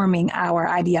transforming our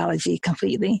ideology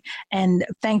completely. And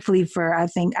thankfully I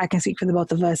think I can speak for the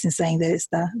both of us in saying that it's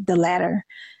the latter,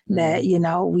 that,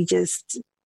 we just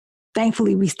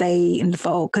thankfully we stayed in the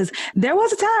fold, because there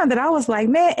was a time that I was like,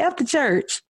 man, F the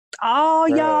church. Oh,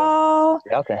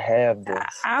 y'all can have this.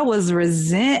 I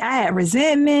had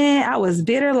resentment. I was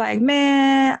bitter, like,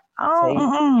 man,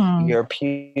 take your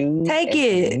pew. Take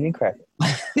it.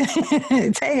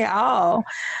 Take it all.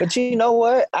 But you know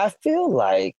what? I feel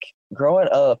like growing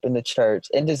up in the church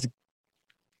and just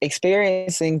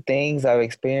experiencing things I've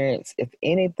experienced, if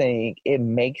anything, it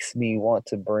makes me want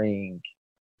to bring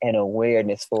an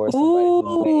awareness for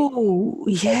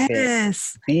somebody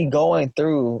yes, be going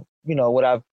through, what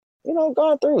I've,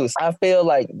 gone through. So I feel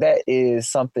like that is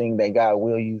something that God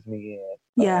will use me in.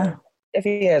 Yeah. If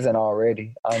he hasn't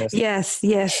already, honestly. Yes.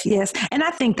 And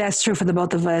I think that's true for the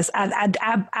both of us.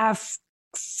 I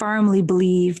firmly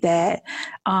believe that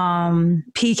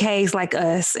PKs like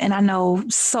us, and I know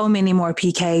so many more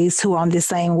PKs who are on this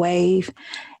same wave,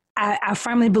 I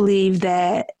firmly believe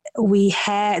that we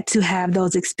had to have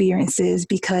those experiences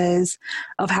because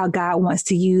of how God wants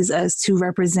to use us to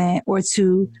represent or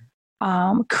to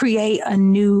create a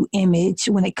new image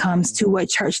when it comes to what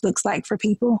church looks like for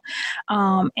people,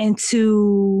 and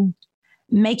to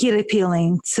make it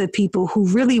appealing to people who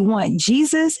really want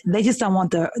Jesus. They just don't want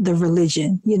the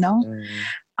religion,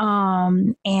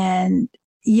 and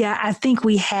yeah, I think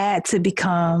we had to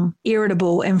become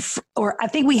irritable or I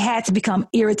think we had to become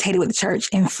irritated with the church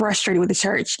and frustrated with the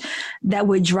church that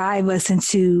would drive us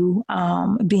into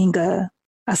being a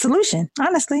solution,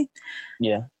 honestly.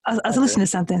 Yeah. A solution to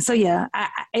something. So yeah,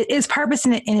 it's purpose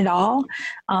in it all.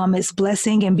 It's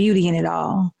blessing and beauty in it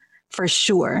all, for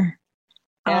sure.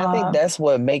 And I think that's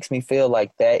what makes me feel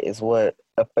like that is what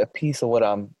a piece of what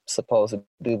I'm supposed to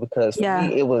do, because for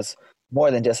me, it was more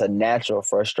than just a natural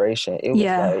frustration. It was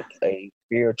like a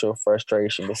spiritual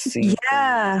frustration to see things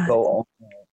go on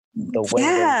the way they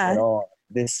went on.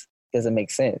 This doesn't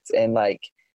make sense. And like,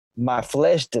 my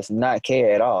flesh does not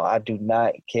care at all. I do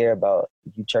not care about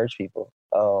you church people.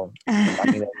 I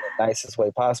mean, in the nicest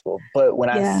way possible. But when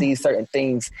I see certain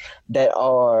things that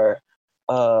are,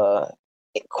 quote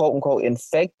unquote,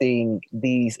 infecting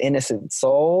these innocent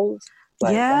souls,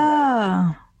 like,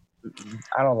 I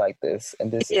don't like this.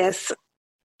 And this is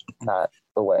not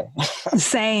the way.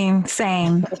 Same.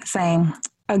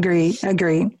 Agreed.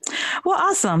 Well,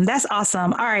 awesome. That's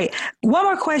awesome. All right. One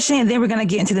more question, and then we're going to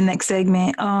get into the next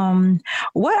segment.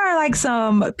 What are like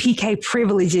some PK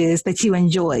privileges that you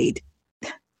enjoyed?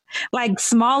 Like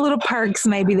small little perks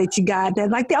maybe that you got that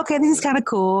like, okay, this is kind of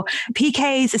cool.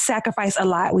 PKs sacrifice a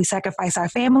lot. We sacrifice our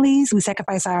families. We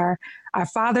sacrifice our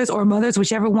fathers or mothers,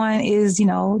 whichever one is,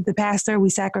 the pastor. We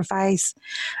sacrifice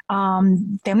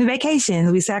family vacations.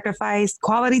 We sacrifice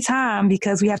quality time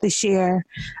because we have to share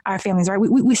our families, right?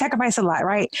 We sacrifice a lot,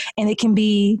 right? And it can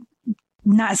be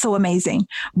not so amazing.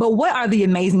 But what are the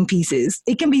amazing pieces?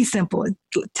 It can be simple.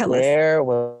 Tell us. There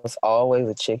was always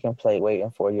a chicken plate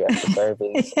waiting for you after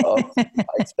service,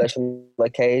 like special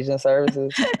occasion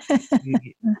services.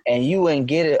 And you wouldn't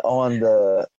get it on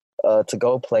the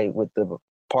to-go plate with the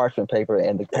parchment paper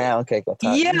and the pound cake on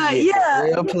top.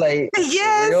 Real plate,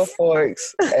 real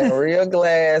forks, and real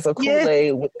glass of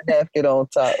Kool-Aid with the napkin on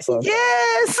top. So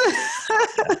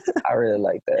I really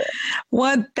like that.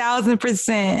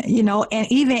 1000%. And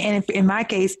even in my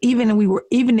case, even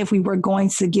if we were going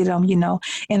to get them, in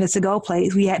the to-go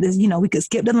place, we had to, we could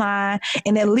skip the line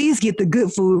and at least get the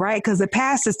good food, right? Because the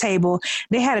pastor's table,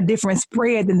 they had a different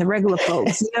spread than the regular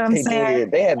folks. You know what I'm saying?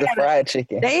 They had the fried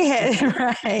chicken. They had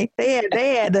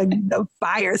They had the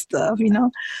fire stuff,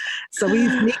 So we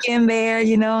sneak in there,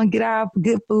 and get our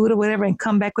good food or whatever and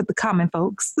come back with the common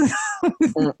folks.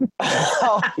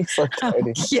 Oh, you're so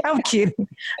funny. Yeah, I'm kidding.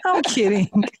 I'm kidding.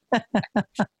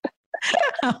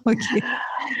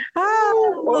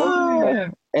 Oh,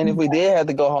 Lord. And if we did have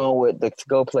to go home with the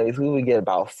to-go place, we would get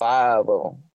about 5 of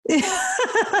them.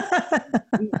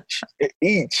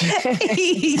 Each.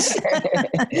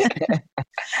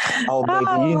 Oh,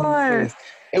 baby,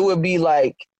 it would be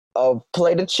like a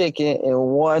plate of chicken and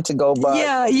one to go by.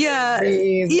 Yeah.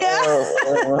 Feed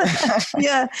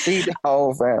the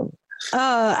whole family.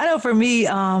 I know for me,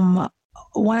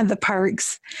 one of the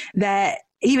perks that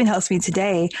even helps me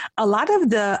today, a lot of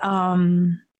the,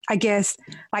 I guess,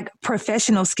 like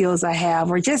professional skills I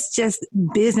have, or just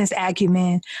business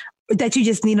acumen that you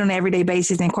just need on an everyday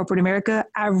basis in corporate America,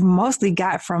 I mostly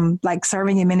got from like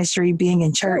serving in ministry, being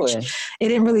in church. Really? It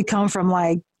didn't really come from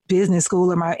like business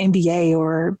school or my MBA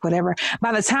or whatever.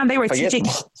 By the time they were teaching,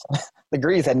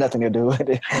 degrees had nothing to do with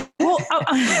it. Well,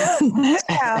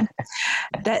 yeah,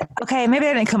 okay, maybe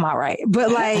that didn't come out right,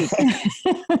 but like,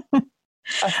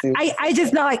 I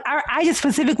just know, like, I just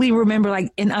specifically remember,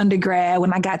 like, in undergrad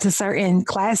when I got to certain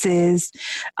classes,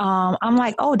 I'm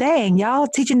like, oh, dang, y'all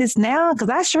teaching this now? Because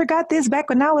I sure got this back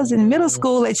when I was in middle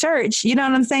school at church. You know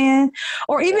what I'm saying?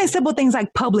 Or even simple things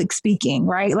like public speaking,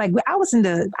 right? Like, I was in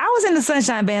the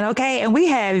Sunshine Band, okay, and we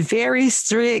had very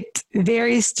strict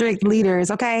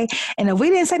leaders, okay, and if we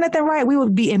didn't say nothing right, we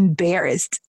would be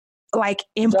embarrassed, like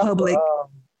in public.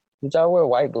 Did y'all wear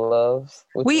white gloves?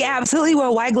 We absolutely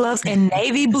wore white gloves and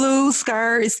navy blue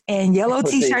skirts and yellow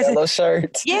with t-shirts. The yellow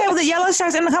shirts. Yeah, with the yellow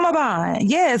shirts and the cummerbund.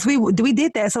 Yes, we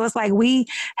did that. So it's like we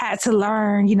had to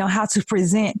learn, how to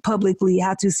present publicly,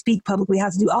 how to speak publicly, how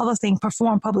to do all those things,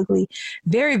 perform publicly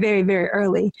very, very, very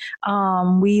early.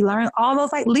 We learned all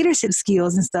those like leadership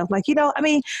skills and stuff. Like,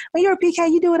 when you're a PK,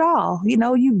 you do it all. You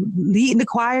leading the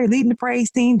choir, leading the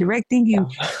praise team, directing,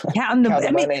 counting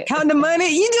the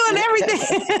money. You doing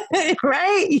everything,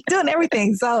 right? You're doing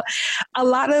everything. So a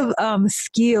lot of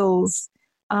skills,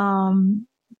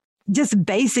 just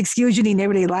basic skills you need in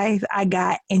everyday life, I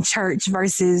got in church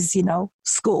versus,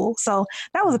 school. So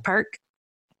that was a perk.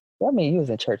 That mean you was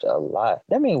in church a lot.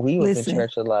 That mean we was in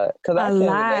church a lot. Because I can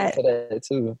relate to that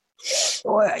too.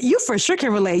 Well, you for sure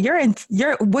can relate.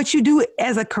 You're what you do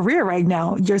as a career right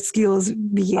now. Your skills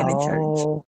began in church.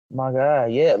 Oh my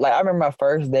God, yeah. Like I remember my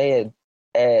first day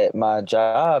at my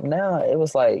job. Now it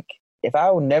was like if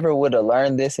I never would have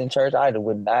learned this in church, I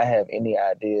would not have any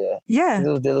idea. Yeah, it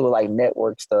was dealing with like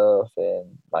network stuff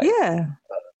and like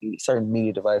certain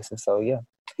media devices. So yeah.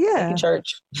 Thank you,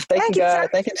 church. Thank you, God.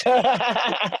 Thank you, church.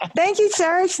 Thank you,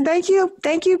 church. Thank you,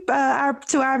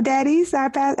 to our daddies,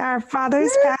 our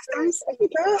fathers, pastors. Thank you,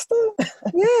 pastor.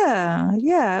 Yeah,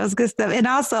 it was good stuff. And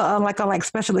also, like on like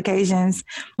special occasions,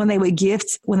 when they would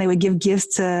give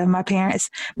gifts to my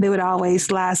parents, they would always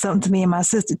slide something to me and my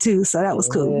sister too. So that was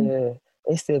cool. Yeah,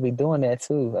 they still be doing that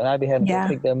too, and I'd be having to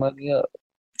pick that money up.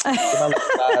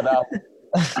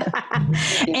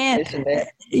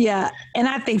 And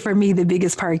I think for me the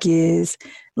biggest perk is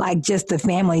like just the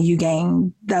family you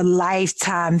gain, the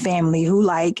lifetime family who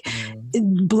like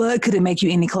blood couldn't make you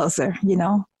any closer,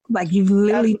 like you've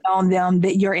literally known them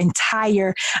that your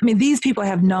entire, these people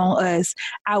have known us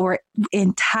our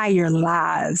entire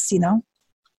lives,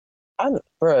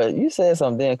 Bro, you said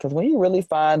something, because when you really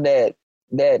find that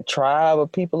tribe of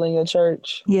people in your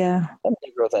church, them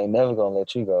girls ain't never gonna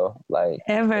let you go. Like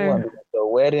ever. They want to be at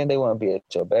your wedding, they want to be at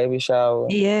your baby shower.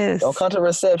 Yes. Don't come to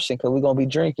reception because we're gonna be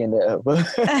drinking there.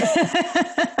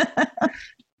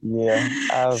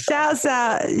 Yeah. Shouts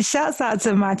out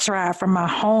to my tribe from my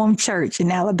home church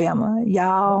in Alabama.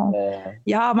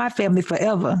 Y'all my family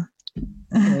forever.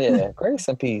 Yeah, grace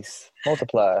and peace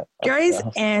multiply. Grace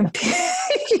and peace.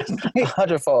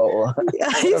 100-fold.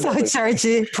 He's so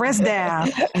churchy. Press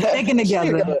down, taken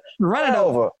together, run it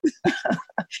over.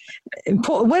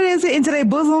 What is it, into their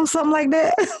bosom? Something like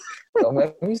that. Don't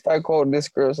make me start quoting this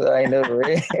scripture I ain't never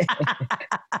read.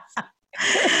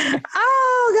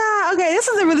 Oh God. Okay, this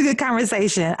is a really good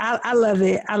conversation. I love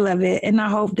it. And I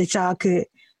hope that y'all could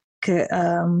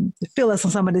fill us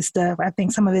on some of this stuff. I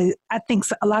think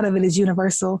a lot of it is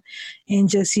universal, and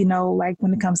just, like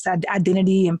when it comes to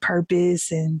identity and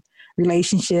purpose and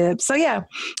relationships. So yeah,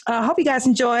 hope you guys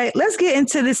enjoy. Let's get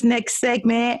into this next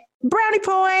segment, brownie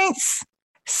points.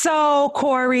 So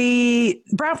Corey,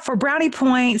 for brownie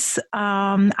points,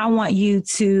 I want you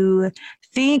to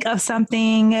think of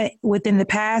something within the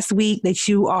past week that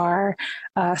you are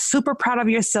super proud of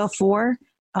yourself for.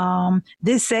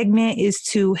 This segment is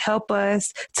to help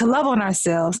us to love on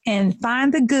ourselves and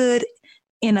find the good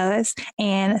in us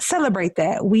and celebrate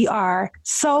that. We are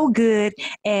so good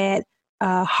at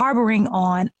harboring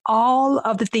on all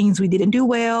of the things we didn't do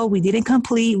well, we didn't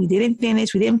complete, we didn't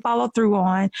finish, we didn't follow through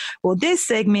on. Well, this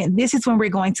segment, this is when we're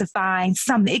going to find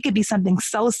something. It could be something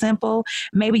so simple.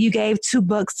 Maybe you gave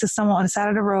 $2 to someone on the side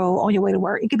of the road on your way to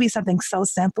work. It could be something so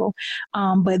simple.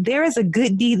 But there is a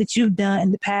good deed that you've done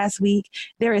in the past week.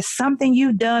 There is something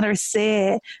you've done or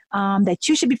said that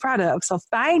you should be proud of. So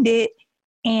find it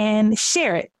and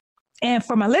share it. And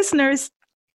for my listeners,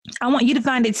 I want you to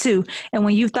find it too. And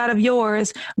when you've thought of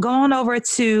yours, go on over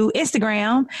to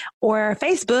Instagram or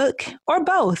Facebook or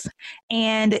both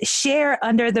and share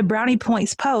under the Brownie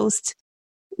Points post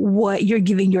what you're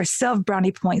giving yourself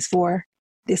brownie points for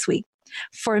this week.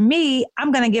 For me,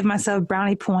 I'm going to give myself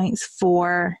brownie points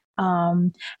for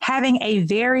having a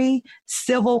very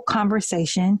civil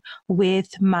conversation with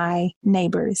my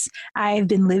neighbors. I've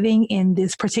been living in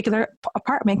this particular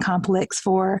apartment complex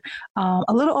for a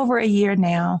little over a year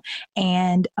now.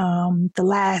 And the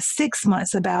last 6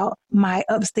 months about my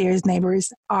upstairs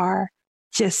neighbors are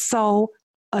just so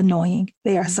annoying.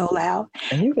 They are so loud.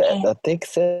 And you got a thick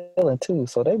ceiling too,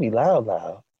 so they be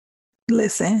loud.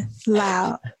 Listen,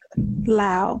 loud.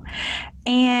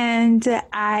 And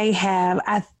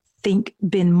I think,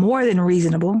 been more than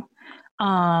reasonable.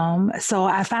 So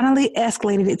I finally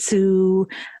escalated it to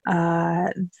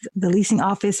the leasing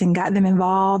office and got them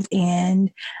involved.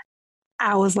 And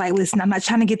I was like, listen, I'm not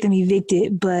trying to get them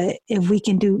evicted, but if we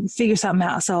can figure something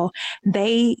out. So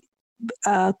they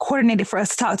coordinated for us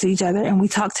to talk to each other, and we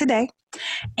talked today.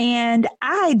 And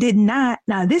I did not.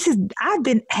 Now, I've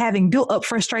been having built up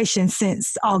frustration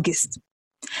since August.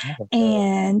 Okay.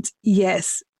 And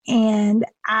yes, and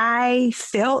I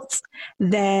felt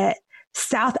that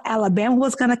South Alabama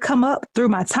was going to come up through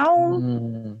my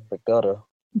tone.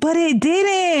 But it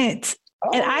didn't. Oh.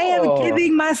 And I am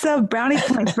giving myself brownie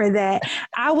points for that.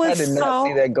 I did not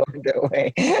see that going that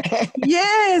way.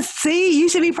 Yes. See, you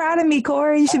should be proud of me,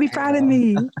 Corey. You should be proud of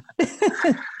me.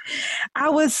 I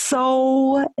was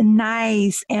so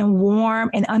nice and warm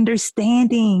and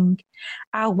understanding.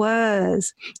 I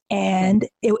was. And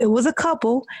it was a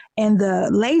couple, and the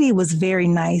lady was very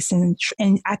nice, and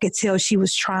I could tell she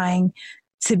was trying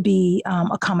to be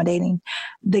accommodating.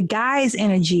 The guy's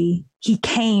energy, he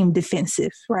came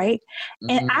defensive, right?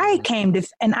 And I came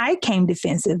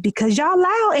defensive because y'all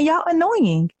loud and y'all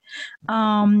annoying.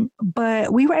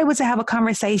 But we were able to have a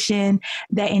conversation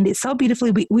that ended so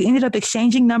beautifully. We ended up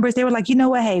exchanging numbers. They were like, you know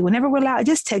what? Hey, whenever we're loud,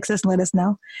 just text us and let us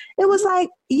know. It was like,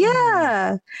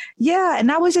 yeah.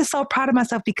 And I was just so proud of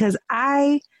myself because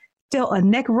I felt a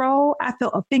neck roll. I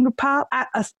felt a finger pop.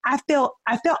 I felt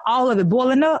all of it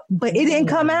boiling up, but it didn't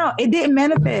come out. It didn't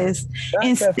manifest.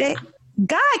 Instead,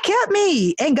 God kept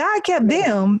me and God kept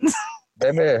them.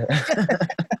 Baby.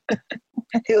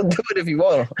 He'll do it if you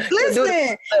want him. Listen,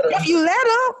 if you let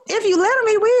him,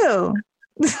 he will.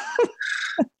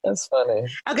 That's funny.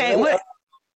 Okay, what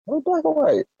black or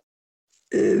white?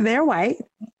 They're white.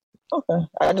 Okay,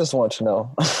 I just want to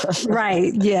know.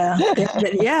 Right, yeah. That's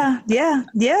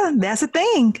the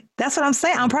thing. That's what I'm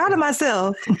saying. I'm proud of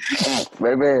myself.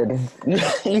 Baby,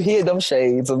 you hear them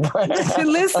shades of brown.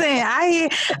 Listen, they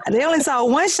only saw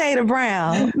one shade of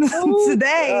brown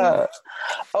today.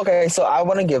 Okay, so I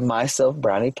want to give myself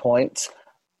brownie points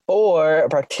for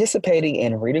participating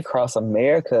in Read Across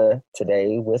America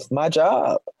today with my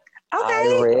job.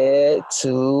 Okay. I read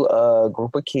to a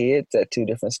group of kids at 2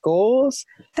 different schools.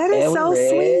 That is so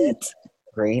sweet.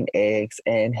 Green Eggs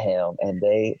and Ham, and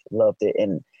they loved it.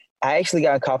 And I actually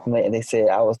got a compliment, and they said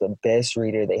I was the best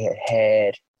reader they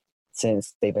had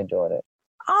since they've been doing it.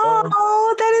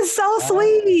 Oh, that is so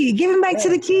sweet. Giving back to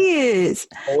the kids.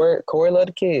 Corey loved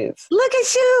the kids. Look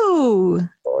at you.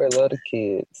 Corey loved the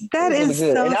kids. That is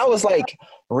really good. so. And I was like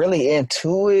really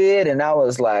into it, and I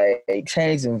was like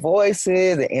changing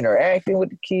voices and interacting with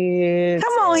the kids.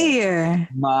 Come on here.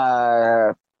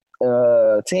 My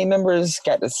team members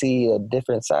got to see a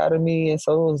different side of me, and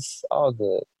so it was all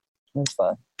good. It was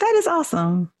fun. That is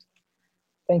awesome.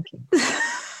 Thank you.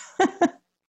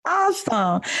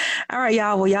 Awesome. All right,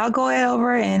 y'all. Well, y'all go ahead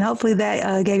over, and hopefully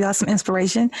that gave y'all some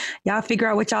inspiration. Y'all figure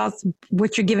out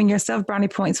what you're giving yourself brownie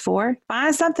points for.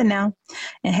 Find something now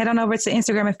and head on over to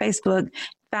Instagram and Facebook.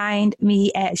 Find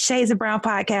me at Shades of Brown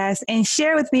Podcast and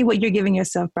share with me what you're giving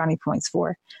yourself brownie points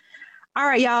for. All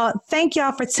right, y'all. Thank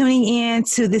y'all for tuning in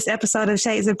to this episode of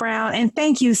Shades of Brown. And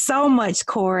thank you so much,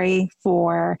 Corey,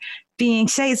 for being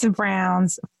Shades of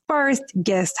Brown's first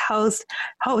guest host.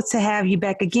 Hope to have you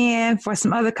back again for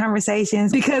some other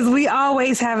conversations, because we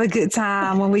always have a good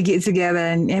time when we get together,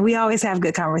 and we always have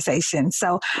good conversations.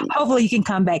 So hopefully you can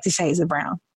come back to Shades of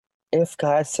Brown. If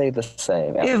God say the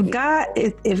same. If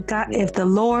the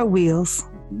Lord wills.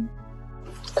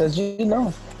 Because he's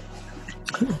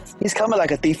coming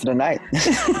like a thief in the night.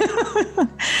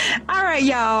 All right,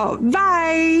 y'all.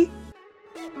 Bye.